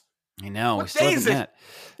Arby's! I know. What day is it?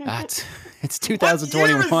 It's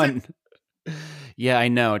 2021. Yeah, I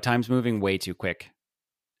know. Time's moving way too quick.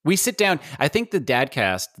 We sit down. I think the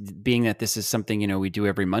Dadcast, being that this is something, we do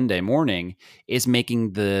every Monday morning, is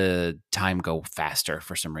making the time go faster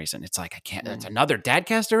for some reason. It's like, I can't, it's another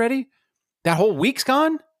Dadcast already? That whole week's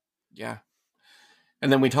gone? Yeah.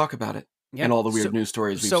 And then we talk about it and all the weird news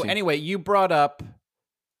stories we've seen. So anyway, you brought up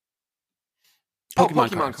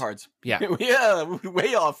Pokemon cards. Yeah. Yeah,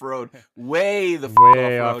 way off-road. Way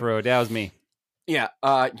off-road. That was me. Yeah,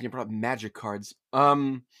 you brought up Magic cards.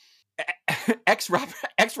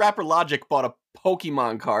 X-Rapper Logic bought a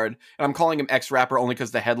Pokemon card, and I'm calling him X-Rapper only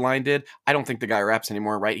because the headline did. I don't think the guy raps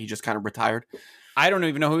anymore, right? He just kind of retired. I don't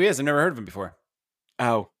even know who he is. I've never heard of him before.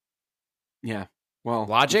 Oh. Yeah. Well,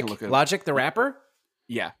 Logic the rapper?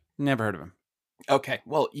 Yeah. Never heard of him. Okay,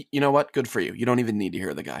 well, you know what? Good for you. You don't even need to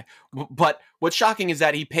hear the guy. But what's shocking is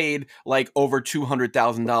that he paid like over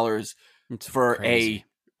 $200,000 for a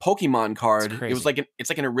Pokemon card. It was like it's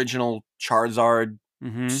like an original Charizard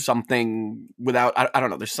something without. I don't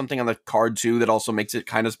know. There's something on the card too that also makes it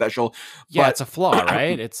kind of special. Yeah, but, it's a flaw,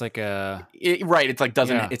 right? It's like a right. It's like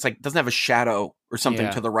doesn't have a shadow or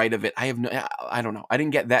something to the right of it. I don't know. I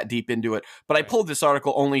didn't get that deep into it, but I pulled this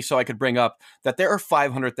article only so I could bring up that there are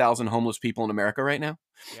 500,000 homeless people in America right now,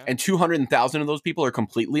 and 200,000 of those people are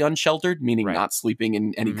completely unsheltered, meaning not sleeping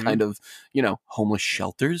in any kind of homeless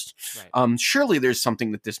shelters. Right. Surely there's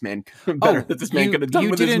something that this man could have done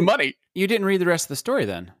with his money. You didn't read the rest of the story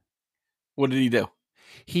then. What did he do?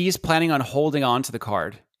 He's planning on holding on to the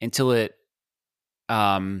card until it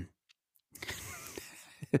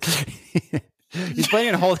he's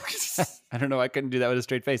planning on holding. I don't know. I couldn't do that with a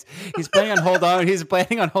straight face. He's planning on holding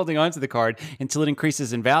on to the card until it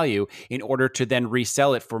increases in value, in order to then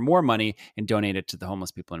resell it for more money and donate it to the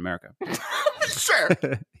homeless people in America. Sure,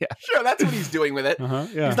 sure. That's what he's doing with it.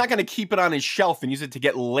 He's not going to keep it on his shelf and use it to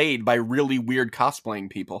get laid by really weird cosplaying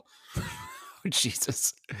people.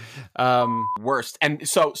 Jesus. Worst. And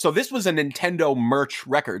so this was a Nintendo merch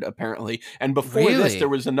record, apparently. And before this, there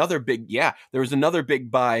was another big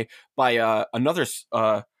buy by another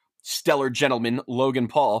stellar gentleman, Logan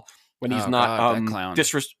Paul, when he's not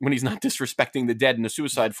disrespecting the dead in a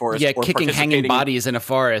suicide forest. Yeah, or kicking hanging bodies in a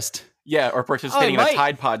forest. Yeah, or participating in a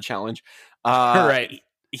Tide Pod challenge. Right.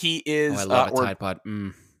 He is. I love a Tide Pod.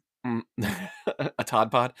 A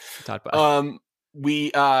Todd Pod. Todd Pod.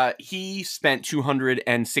 He spent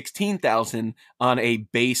 $216,000 on a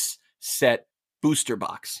base set booster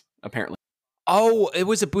box, apparently. Oh, it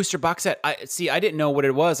was a booster box set. I didn't know what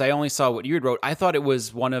it was. I only saw what you had wrote. I thought it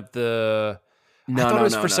was one of the. I thought it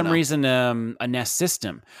was for some reason a NES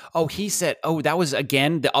system. Oh, he said. Oh, that was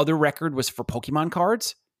again the other record was for Pokemon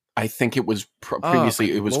cards. I think it was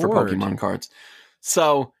previously. It was for Pokemon cards.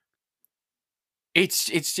 So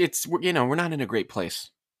it's we're not in a great place.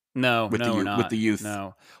 No, we're not. With the youth.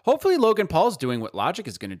 No. Hopefully Logan Paul's doing what Logic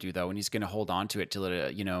is going to do, though, and he's going to hold on to it till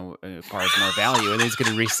it, acquires more value, and then he's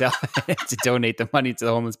going to resell it to donate the money to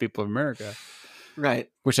the homeless people of America. Right.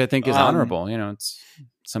 Which I think is honorable. It's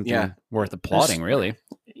something worth applauding, really.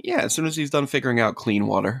 Yeah, as soon as he's done figuring out clean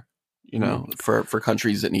water, for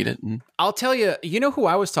countries that need it. And I'll tell you, who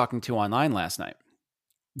I was talking to online last night?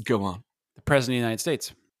 Go on. The President of the United States.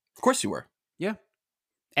 Of course you were. Yeah.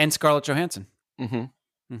 And Scarlett Johansson. Mm-hmm.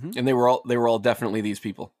 Mm-hmm. And they were all definitely these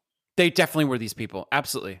people. They definitely were these people.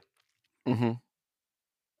 Absolutely. Mm-hmm.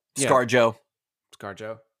 Yeah. ScarJo.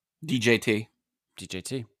 DJT.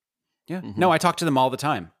 Yeah. Mm-hmm. No, I talk to them all the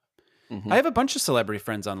time. Mm-hmm. I have a bunch of celebrity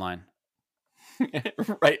friends online.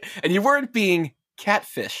 Right. And you weren't being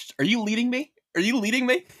catfished. Are you leading me?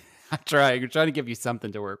 I'm trying to give you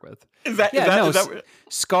something to work with. Is that ScarJo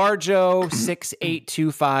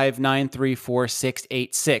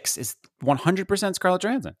 6825934686 is 100% Scarlett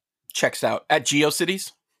Johansson. Checks out at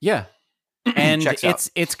GeoCities. Yeah, and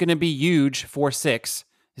it's going to be huge. 46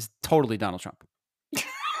 is totally Donald Trump.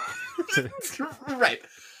 Right,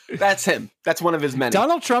 that's him. That's one of his many.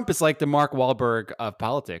 Donald Trump is like the Mark Wahlberg of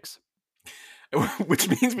politics, which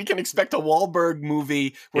means we can expect a Wahlberg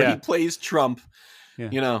movie where he plays Trump.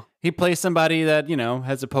 Yeah. He plays somebody that,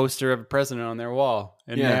 has a poster of a president on their wall.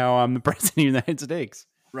 And now I'm the president of the United States.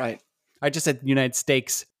 Right. I just said United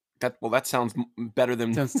States. That sounds better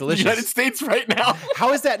than sounds delicious. United States right now.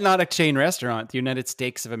 How is that not a chain restaurant? The United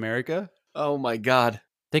Steaks of America? Oh my God.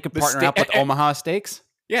 They could partner up with Omaha Steaks?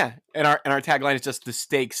 Yeah. And our tagline is just the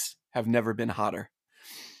steaks have never been hotter.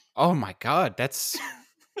 Oh my God. It's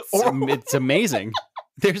amazing.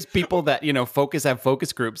 There's people that, have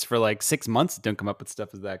focus groups for like 6 months that don't come up with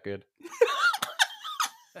stuff that's that good.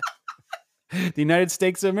 The United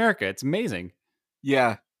States of America. It's amazing.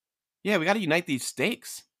 Yeah. Yeah, we got to unite these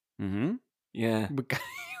steaks. Mm-hmm. Yeah. We got to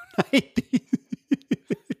unite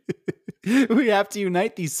these. We have to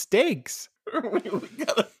unite these steaks. we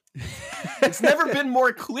gotta It's never been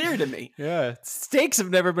more clear to me. Yeah, steaks have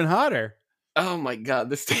never been hotter. Oh my god,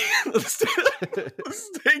 the steaks.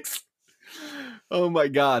 Oh my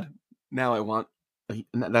god. Now I want.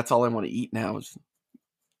 That's all I want to eat now is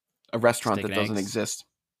a restaurant Steak that and doesn't eggs. exist.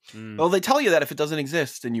 Mm. Well, they tell you that if it doesn't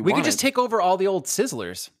exist, and you We want could just it. take over all the old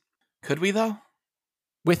Sizzlers Could we though?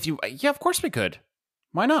 with you. Yeah, of course we could.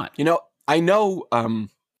 Why not, You know, I know. Mr.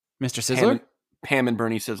 Sizzler? Pam and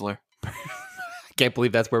Bernie Sizzler. Can't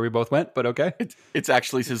believe that's where we both went, but okay. It's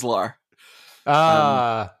actually Sizzlar.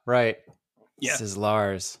 Right. Yeah.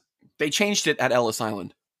 Sizzlars. They changed it at Ellis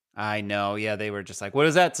Island. I know. Yeah, they were just like, "What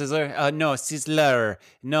is that, Sizzler?" No, Sizzler.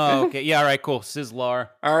 No, okay, yeah, all right, cool, Sizzlar.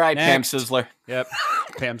 All right, Next. Pam Sizzler. Yep,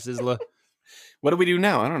 Pam Sizzler. What do we do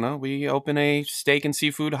now? I don't know. We open a steak and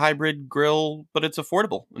seafood hybrid grill, but it's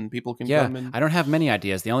affordable and people can Yeah, come and. I don't have many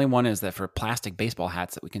ideas. The only one is that for plastic baseball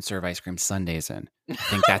hats that we can serve ice cream sundaes in. I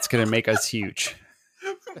think that's gonna make us huge.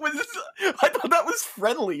 I thought that was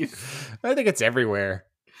friendly. I think it's everywhere.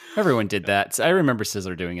 Everyone did that. I remember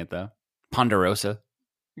Sizzler doing it though. Ponderosa.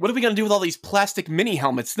 What are we going to do with all these plastic mini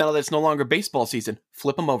helmets now that it's no longer baseball season?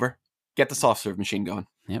 Flip them over. Get the soft serve machine going.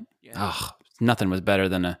 Yep. Yeah. Oh, nothing was better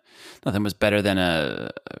than a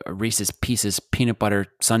Reese's Pieces peanut butter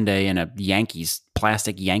sundae and a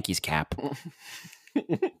plastic Yankees cap.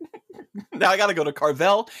 Now I got to go to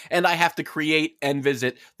Carvel, and I have to create and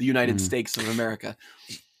visit the United States of America.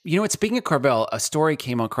 You know what? Speaking of Carvel, a story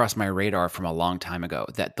came across my radar from a long time ago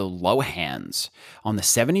that the Lohans, on the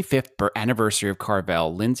 75th anniversary of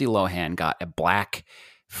Carvel, Lindsay Lohan got a black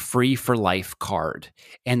free for life card.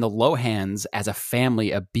 And the Lohans, as a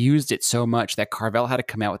family, abused it so much that Carvel had to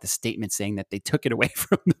come out with a statement saying that they took it away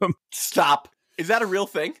from them. Stop. Is that a real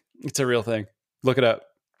thing? It's a real thing. Look it up.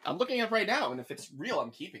 I'm looking at it right now, and if it's real, I'm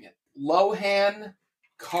keeping it. Lohan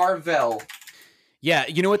Carvel. Yeah,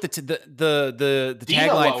 you know what the Dina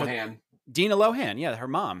tagline for Lohan. Dina Lohan, yeah, her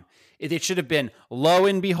mom. It should have been, lo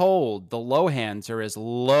and behold, the Lohans are as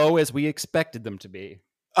low as we expected them to be.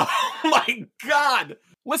 Oh my god!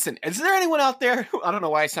 Listen, is there anyone out there who, I don't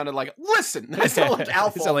know why I sounded like, listen, I sound like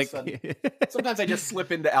Alf all of a sudden. Sometimes I just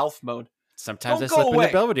slip into Alf mode. Sometimes Don't I go slip away.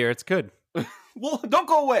 into Belvedere. It's good. Well, don't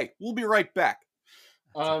go away. We'll be right back.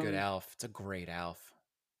 It's a good Alf. It's a great Alf.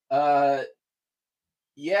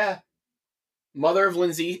 Yeah. Mother of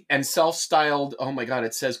Lindsay and self-styled, oh my god,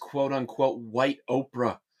 it says quote unquote white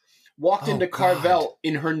Oprah. Walked Oh, into God. Carvel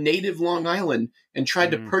in her native Long Island and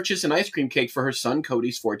tried to purchase an ice cream cake for her son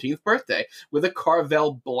Cody's 14th birthday with a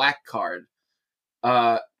Carvel black card.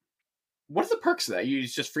 What are the perks of that? You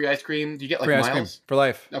use just free ice cream? Do you get like Free ice cream miles? for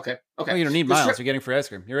life. Okay. Oh, you don't need The miles. strip- You're getting free ice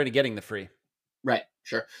cream. You're already getting the free. Right,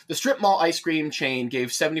 sure. The strip mall ice cream chain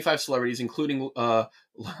gave 75 celebrities, including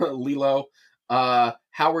Lilo,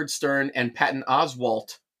 Howard Stern, and Patton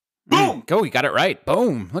Oswalt. Boom! Go, you got it right.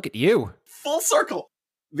 Boom. Look at you. Full circle.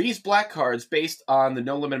 These black cards, based on the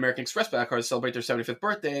No Limit American Express black cards, celebrate their 75th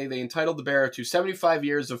birthday. They entitled the bearer to 75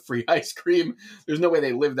 years of free ice cream. There's no way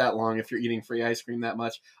they live that long if you're eating free ice cream that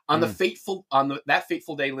much. On that fateful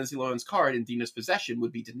day, Lindsay Lohan's card in Dina's possession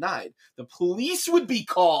would be denied. The police would be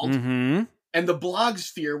called, Mm-hmm. and the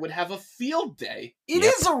blogsphere would have a field day. It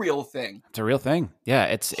Yep. is a real thing. It's a real thing. Yeah,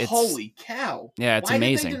 it's Holy cow! yeah, it's Why did they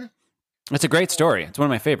amazing. do- It's a great story. It's one of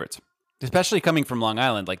my favorites, especially coming from Long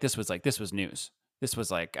Island. This was news. This was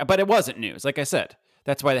but it wasn't news. Like I said,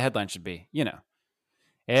 that's why the headline should be,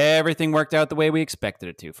 everything worked out the way we expected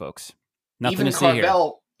it to, folks. Nothing to see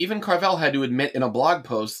here. Even Carvel had to admit in a blog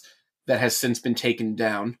post that has since been taken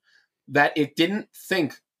down that it didn't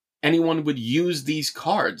think anyone would use these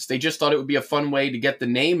cards. They just thought it would be a fun way to get the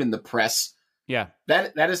name in the press. Yeah.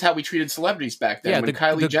 That is how we treated celebrities back then. Yeah, when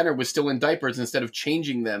Kylie Jenner was still in diapers, instead of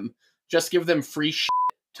changing them, just give them free shit,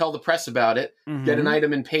 tell the press about it, get an Mhm.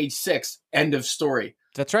 item in page 6, end of story.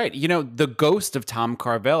 That's right. The ghost of Tom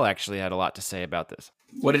Carvel actually had a lot to say about this.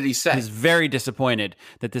 What did he say? He's very disappointed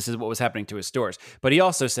that this is what was happening to his stores. But he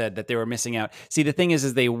also said that they were missing out. See, the thing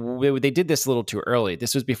is they did this a little too early.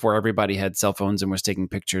 This was before everybody had cell phones and was taking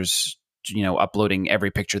pictures, uploading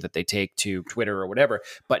every picture that they take to Twitter or whatever.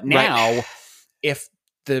 But now, if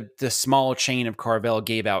the small chain of Carvel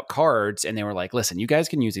gave out cards and they were like, listen, you guys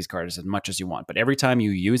can use these cards as much as you want, but every time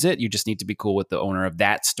you use it, you just need to be cool with the owner of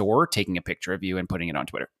that store taking a picture of you and putting it on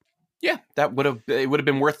Twitter. Yeah, it would have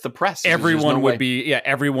been worth the press. Everyone would be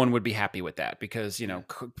happy with that because,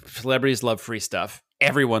 celebrities love free stuff.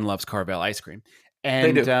 Everyone loves Carvel ice cream.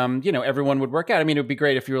 And, They do. Everyone would work out. I mean, it would be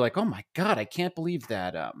great if you were like, oh my God, I can't believe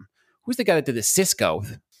that. Who's the guy that did the Cisco?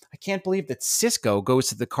 I can't believe that Cisco goes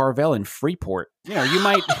to the Carvel in Freeport. You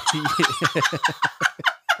might,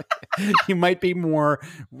 you might be more,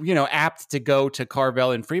 apt to go to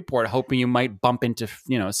Carvel and Freeport, hoping you might bump into,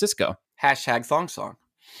 Cisco. Hashtag thong song.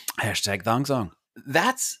 Hashtag thong song.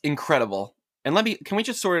 That's incredible. And can we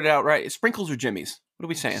just sort it out right? Sprinkles or Jimmy's? What are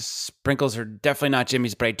we saying? Sprinkles are definitely not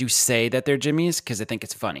Jimmy's, but I do say that they're Jimmy's because I think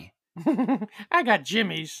it's funny. I got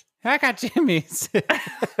Jimmy's. I got Jimmy's. Good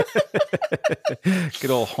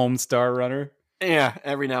old Homestar Runner. Yeah,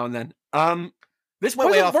 every now and then. This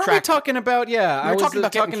went way off track. Weren't we talking about? Yeah, we were talking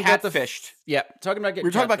about getting catfished. Talking about getting. We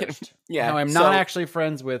were talking about getting. Yeah, no, I'm not actually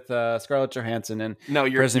friends with Scarlett Johansson and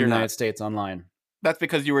you're President of the not. United States online. That's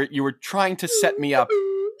because you were trying to set me up,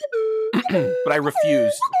 but I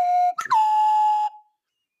refused.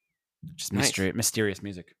 Just mysterious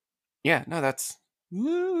music. Yeah, no, that's.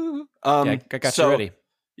 I got you ready.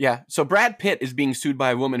 Yeah, so Brad Pitt is being sued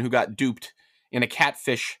by a woman who got duped in a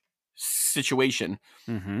catfish situation,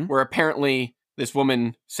 where apparently this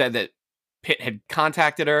woman said that Pitt had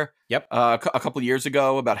contacted her. Yep. A couple years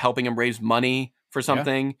ago about helping him raise money for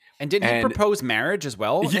something. Yeah. And didn't he propose marriage as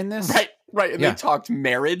well in this? Right. And they talked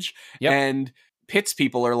marriage. Yep. And Pitt's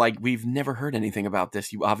people are like, we've never heard anything about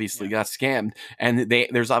this. You obviously got scammed. And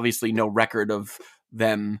there's obviously no record of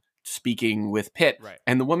them speaking with Pitt. Right.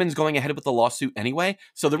 And the woman's going ahead with the lawsuit anyway.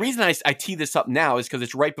 So the reason I tee this up now is because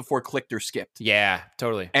it's right before Clicked or Skipped. Yeah,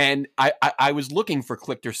 totally. And I was looking for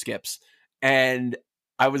Clicked or Skips. And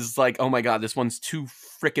I was like, oh my God, this one's too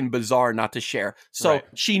freaking bizarre not to share. So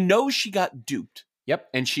she knows she got duped. Yep.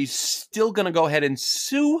 And she's still going to go ahead and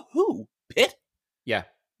sue who? Pitt? Yeah.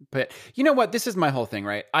 But you know what? This is my whole thing,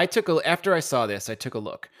 right? After I saw this, I took a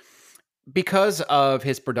look. Because of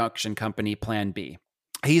his production company, Plan B,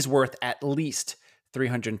 he's worth at least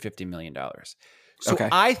 $350 million. So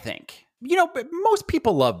I think, but most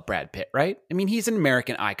people love Brad Pitt, right? I mean, he's an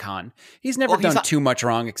American icon. He's never done too much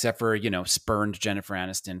wrong except for, spurned Jennifer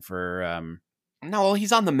Aniston for... No,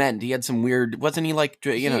 he's on the mend. He had some weird... Wasn't he like,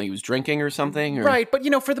 he was drinking or something? Or? Right, but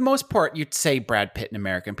for the most part, you'd say Brad Pitt in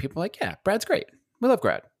America, and people are like, yeah, Brad's great. We love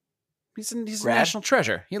Brad. He's a national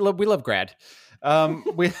treasure. We love Brad.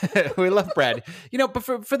 We love Brad. But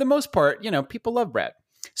for the most part, people love Brad.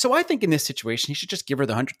 So I think in this situation, he should just give her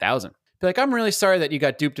the $100,000. Be like, I'm really sorry that you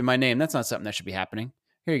got duped in my name. That's not something that should be happening.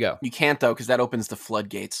 Here you go. You can't though, because that opens the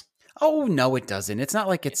floodgates. Oh no, it doesn't. It's not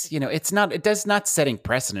like it's it does not setting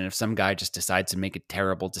precedent if some guy just decides to make a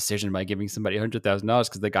terrible decision by giving somebody $100,000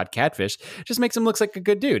 because they got catfish. It just makes him look like a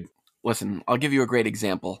good dude. Listen, I'll give you a great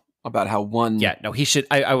example about how one. Yeah, no, he should.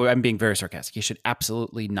 I'm being very sarcastic. He should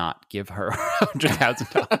absolutely not give her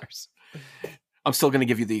 $100,000. I'm still going to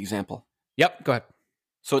give you the example. Yep, go ahead.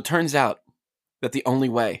 So it turns out that the only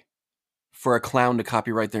way for a clown to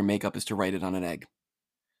copyright their makeup is to write it on an egg.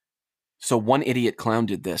 So one idiot clown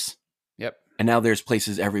did this. Yep. And now there's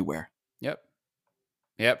places everywhere.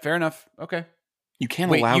 Yep, fair enough. Okay. You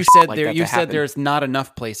can't Wait, allow you said like there that you to said happen. there's not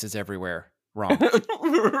enough places everywhere. Wrong.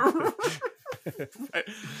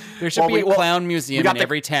 There should be a clown museum in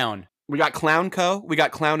every town. We got Clown Co. We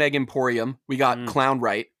got Clown Egg Emporium. We got Clown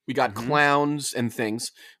Right. We got clowns and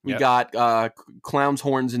things. We got clowns,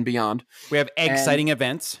 horns, and beyond. We have egg-sighting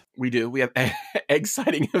events. We do. We have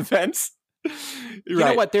egg-sighting events. You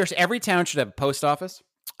know what? Every town should have a post office.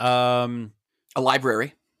 A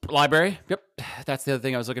library. Library. Yep. That's the other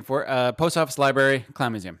thing I was looking for. Post office, library,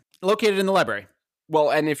 clown museum. Located in the library. Well,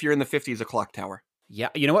 and if you're in the 50s, a clock tower. Yeah.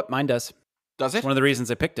 You know what? Mine does. Does it? One of the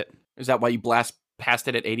reasons I picked it. Is that why you blast past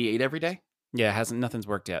it at 88 every day? Yeah, nothing's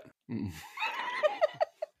worked yet.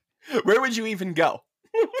 Where would you even go?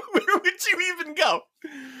 Where would you even go?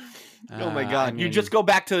 Oh my God. You just go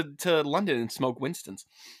back to London and smoke Winston's.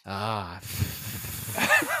 I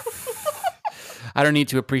don't need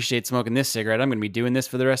to appreciate smoking this cigarette. I'm going to be doing this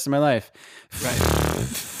for the rest of my life. Right.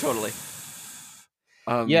 Totally.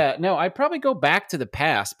 Yeah, no, I'd probably go back to the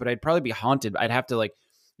past, but I'd probably be haunted. I'd have to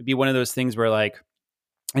it'd be one of those things where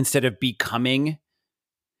instead of becoming,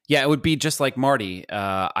 it would be just like Marty.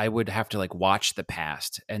 I would have to watch the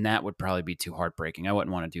past, and that would probably be too heartbreaking. I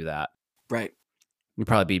wouldn't want to do that. Right. It would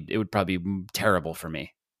probably be terrible for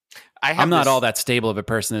me. I'm not all that stable of a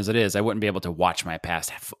person as it is. I wouldn't be able to watch my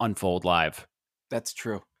past unfold live. That's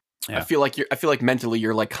true. Yeah. I feel like mentally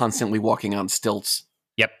you're constantly walking on stilts.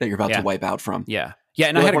 Yep. That you're about to wipe out from. Yeah. Yeah,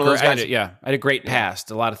 and I had a great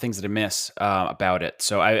past. A lot of things that I miss about it.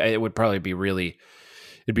 So it would probably be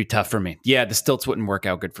it'd be tough for me. Yeah, the stilts wouldn't work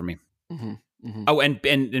out good for me. Mm-hmm, mm-hmm. Oh,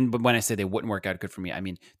 and when I say they wouldn't work out good for me, I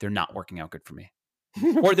mean they're not working out good for me.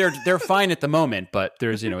 Or they're fine at the moment, but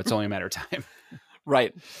there's it's only a matter of time.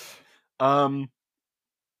 Right.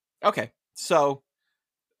 Okay. So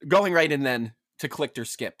going right in then to Clicked or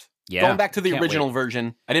Skipped. Yeah. Going back to the original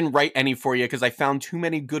version. I didn't write any for you because I found too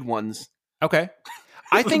many good ones. Okay.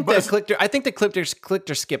 I think that clicked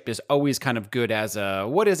or skipped is always kind of good as a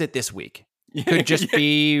what is it this week? Could just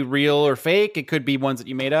be real or fake. It could be ones that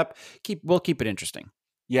you made up. We'll keep it interesting.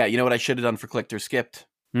 Yeah, you know what I should have done for clicked or skipped?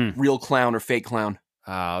 Real clown or fake clown.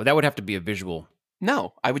 That would have to be a visual.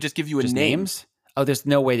 No, I would just give you a Just name. names? Oh, there's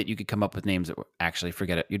no way that you could come up with names that were actually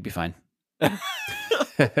forget it. You'd be fine.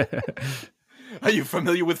 Are you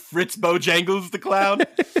familiar with Fritz Bojangles the clown?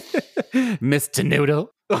 Mr.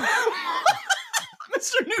 Noodle.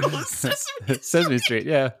 Mr. Noodle is Sesame Sesame Street,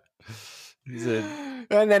 yeah.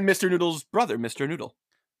 And then Mr. Noodle's brother, Mr. Noodle.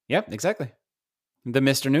 Yep, exactly. The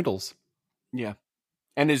Mr. Noodles. Yeah.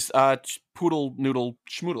 And his poodle noodle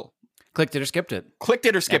schmoodle. Clicked it or skipped it. Clicked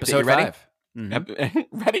it or skipped Episode it. You ready? 5. Mhm.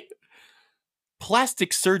 Ready?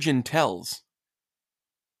 Plastic surgeon tells.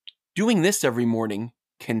 Doing this every morning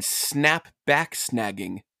can snap back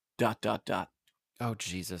snagging. ... Oh,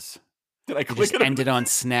 Jesus. Did I You click just it? ended on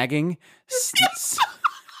snagging?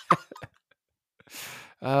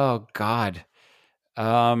 Oh, God.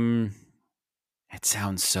 It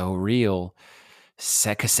sounds so real.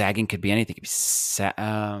 Sagging could be anything. It could be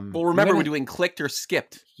Well, remember, we're doing clicked or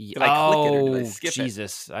skipped. Did I click it or did I skip it?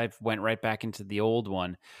 Jesus. I went right back into the old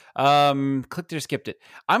one. Clicked or skipped it.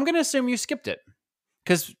 I'm going to assume you skipped it.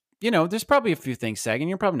 Because, there's probably a few things sagging.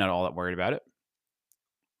 You're probably not all that worried about it.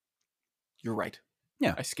 You're right.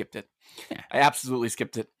 Yeah. I skipped it. Yeah. I absolutely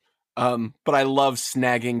skipped it. But I love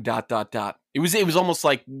snagging ... It was almost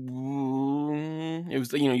like it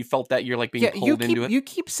was, you felt that you're like being pulled into it. You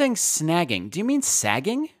keep saying snagging. Do you mean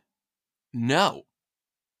sagging? No.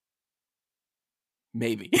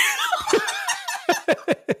 Maybe.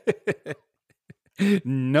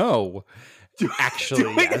 No.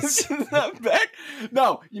 Actually, yes. Back?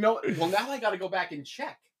 No. Well, now I got to go back and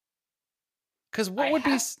check. Because what would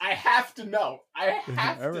be... I have to know. I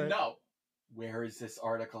have All to right. know. Where is this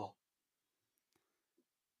article?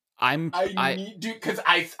 I'm almost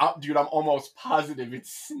positive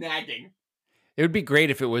it's snagging. It would be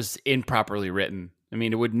great if it was improperly written. I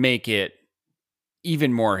mean, it would make it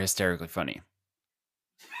even more hysterically funny.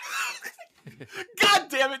 God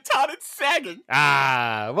damn it, Todd, it's sagging.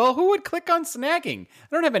 Well, who would click on snagging?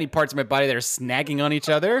 I don't have any parts of my body that are snagging on each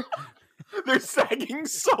other. They're sagging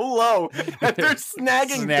so low that they're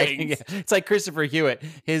snagging things. Yeah. It's like Christopher Hewitt.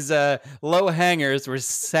 His low hangers were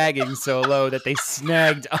sagging so low that they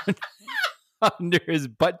snagged under his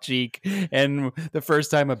butt cheek, and the first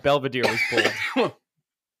time a Belvedere was pulled. Oh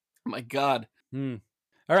my God. All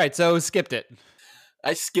right, so skipped it.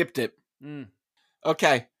 I skipped it.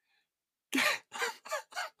 Okay.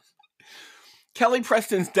 Kelly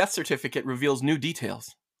Preston's death certificate reveals new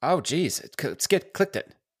details. Oh, geez. Clicked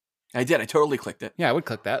it. I did. I totally clicked it. Yeah, I would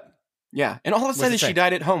click that. Yeah. And all of a sudden, she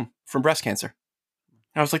died at home from breast cancer.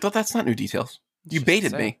 I was like, oh, that's not new details. You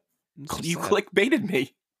baited me. You clickbaited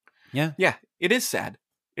me. Yeah. Yeah. It is sad.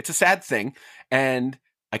 It's a sad thing. And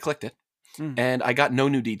I clicked it. And I got no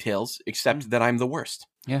new details except that I'm the worst.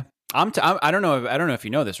 Yeah. I don't know if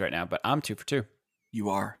you know this right now, but I'm 2 for 2.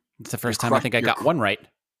 You are. It's the first time I think I got one right.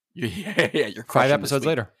 Yeah, you're 5 episodes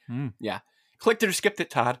later. Yeah. Clicked it or skipped it,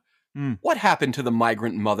 Todd. What happened to the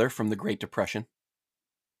migrant mother from the Great Depression?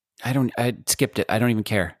 I skipped it. I don't even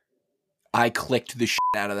care. I clicked the shit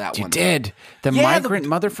out of that one. You did. The migrant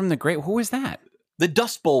mother from the Great... Who is that? The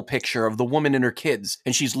Dust Bowl picture of the woman and her kids,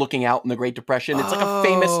 and she's looking out in the Great Depression. It's like a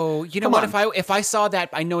famous... Oh, you know what? If I saw that,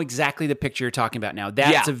 I know exactly the picture you're talking about now.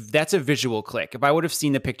 That's a visual click. If I would have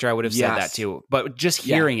seen the picture, I would have said that too. But just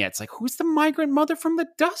hearing it, it's like, who's the migrant mother from the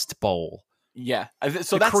Dust Bowl? Yeah.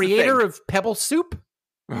 So the that's creator the of Pebble Soup?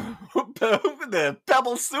 The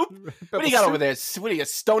Pebble Soup? What do you got over there? What do you got?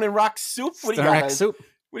 Stone and Rock Soup? What do you got? Soup?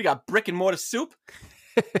 What do you got? Brick and mortar soup?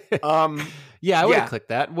 Yeah, I would have clicked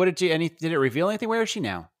that. What did it reveal anything? Where is she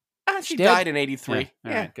now? She died in 83. Yeah.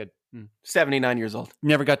 All right, good. 79 years old.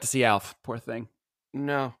 Never got to see Alf. Poor thing.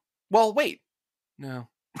 No. Well, wait. No.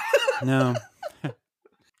 No.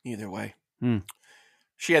 Either way.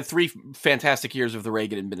 She had 3 fantastic years of the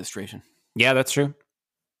Reagan administration. Yeah, that's true.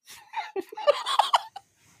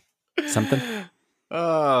 Something.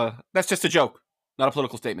 That's just a joke, not a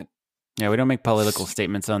political statement. Yeah, we don't make political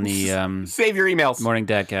statements on the Save your emails. Morning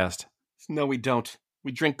Dadcast. No, we don't.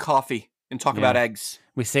 We drink coffee and talk about eggs.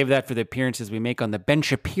 We save that for the appearances we make on the Ben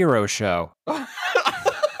Shapiro show.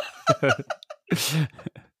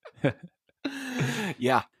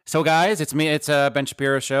 Yeah. So, guys, it's me. It's Ben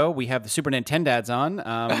Shapiro show. We have the Super Nintendads on.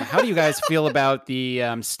 How do you guys feel about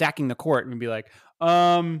the stacking the court and be like,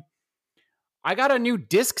 I got a new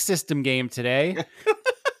disc system game today.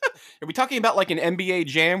 Are we talking about like an NBA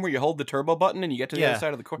Jam where you hold the turbo button and you get to the other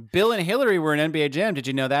side of the court? Bill and Hillary were in NBA Jam. Did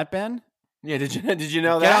you know that, Ben? Yeah, did you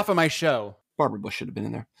know that? Get off of my show. Barbara Bush should have been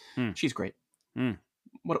in there. Hmm. She's great. Hmm.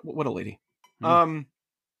 What a lady. Hmm.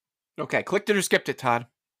 Okay, clicked it or skipped it, Todd.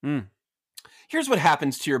 Hmm. Here's what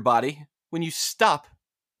happens to your body when you stop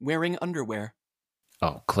wearing underwear.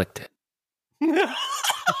 Oh, clicked it.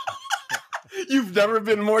 You've never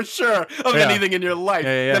been more sure of Yeah. anything in your life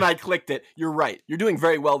Yeah. than I clicked it. You're right. You're doing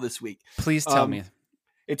very well this week. Please tell me.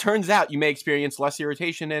 It turns out you may experience less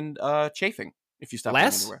irritation and chafing if you stop wearing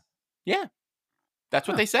Less? underwear. Yeah, that's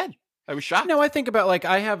what Huh. they said. I was shocked. No, I think about like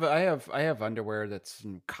I have underwear that's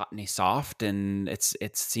cottony soft and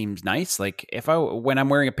it seems nice. Like when I'm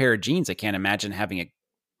wearing a pair of jeans, I can't imagine having a.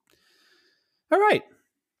 All right.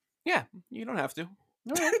 Yeah, you don't have to.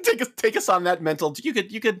 All right. take us on that mental. You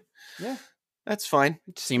could. Yeah. That's fine.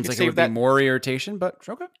 It seems You like could it would save that- be more irritation, but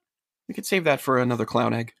okay. We could save that for another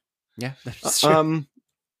clown egg. Yeah. That's true.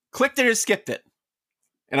 Clicked it or skipped it,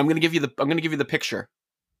 and I'm gonna give you the picture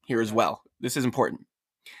here as well. This is important.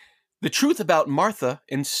 The truth about Martha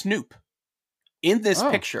and Snoop. In this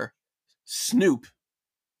Oh. picture, Snoop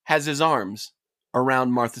has his arms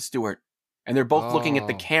around Martha Stewart, and they're both looking at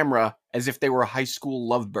the Oh. camera as if they were high school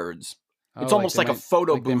lovebirds. It's Oh, almost they like a might-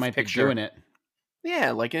 photo like they booth might be picture. doing it.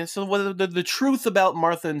 Yeah, like so. What the truth about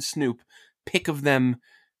Martha and Snoop? Pic of them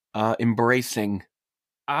embracing.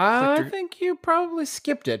 I Clicked or- think you probably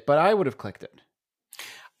skipped it, but I would have clicked it.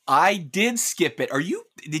 I did skip it.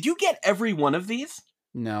 Did you get every one of these?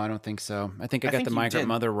 No, I don't think so. I think I I got think the you migrant did.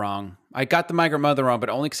 mother wrong. I got the migrant mother wrong, but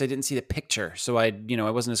only because I didn't see the picture. So I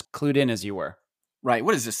wasn't as clued in as you were. Right.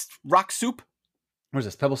 What is this? Rock soup? What is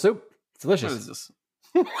this? Pebble soup? It's delicious. What is this?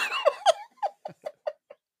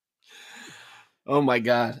 Oh my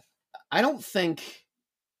god. I don't think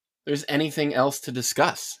there's anything else to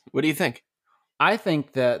discuss. What do you think? I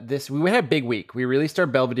think that we had a big week. We released our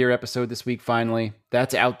Belvedere episode this week, finally.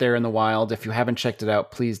 That's out there in the wild. If you haven't checked it out,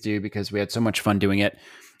 please do, because we had so much fun doing it.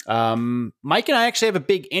 Mike and I actually have a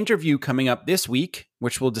big interview coming up this week,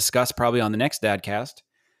 which we'll discuss probably on the next Dadcast.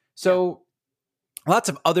 So lots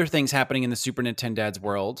of other things happening in the Super Nintendad's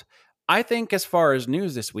world. I think as far as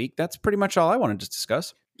news this week, that's pretty much all I wanted to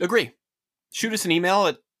discuss. Agree. Shoot us an email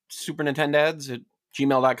at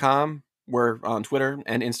supernintendads@gmail.com. We're on Twitter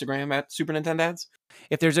and Instagram at supernintendads.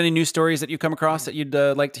 If there's any news stories that you come across that you'd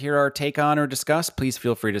like to hear our take on or discuss, please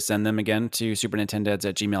feel free to send them again to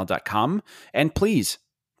supernintendads@gmail.com. And please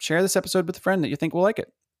share this episode with a friend that you think will like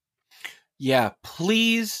it. Yeah,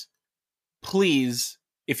 please,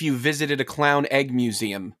 if you visited a clown egg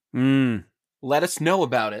museum, let us know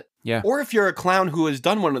about it. Yeah. Or if you're a clown who has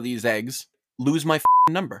done one of these eggs, lose my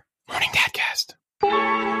number. Morning Dadcast.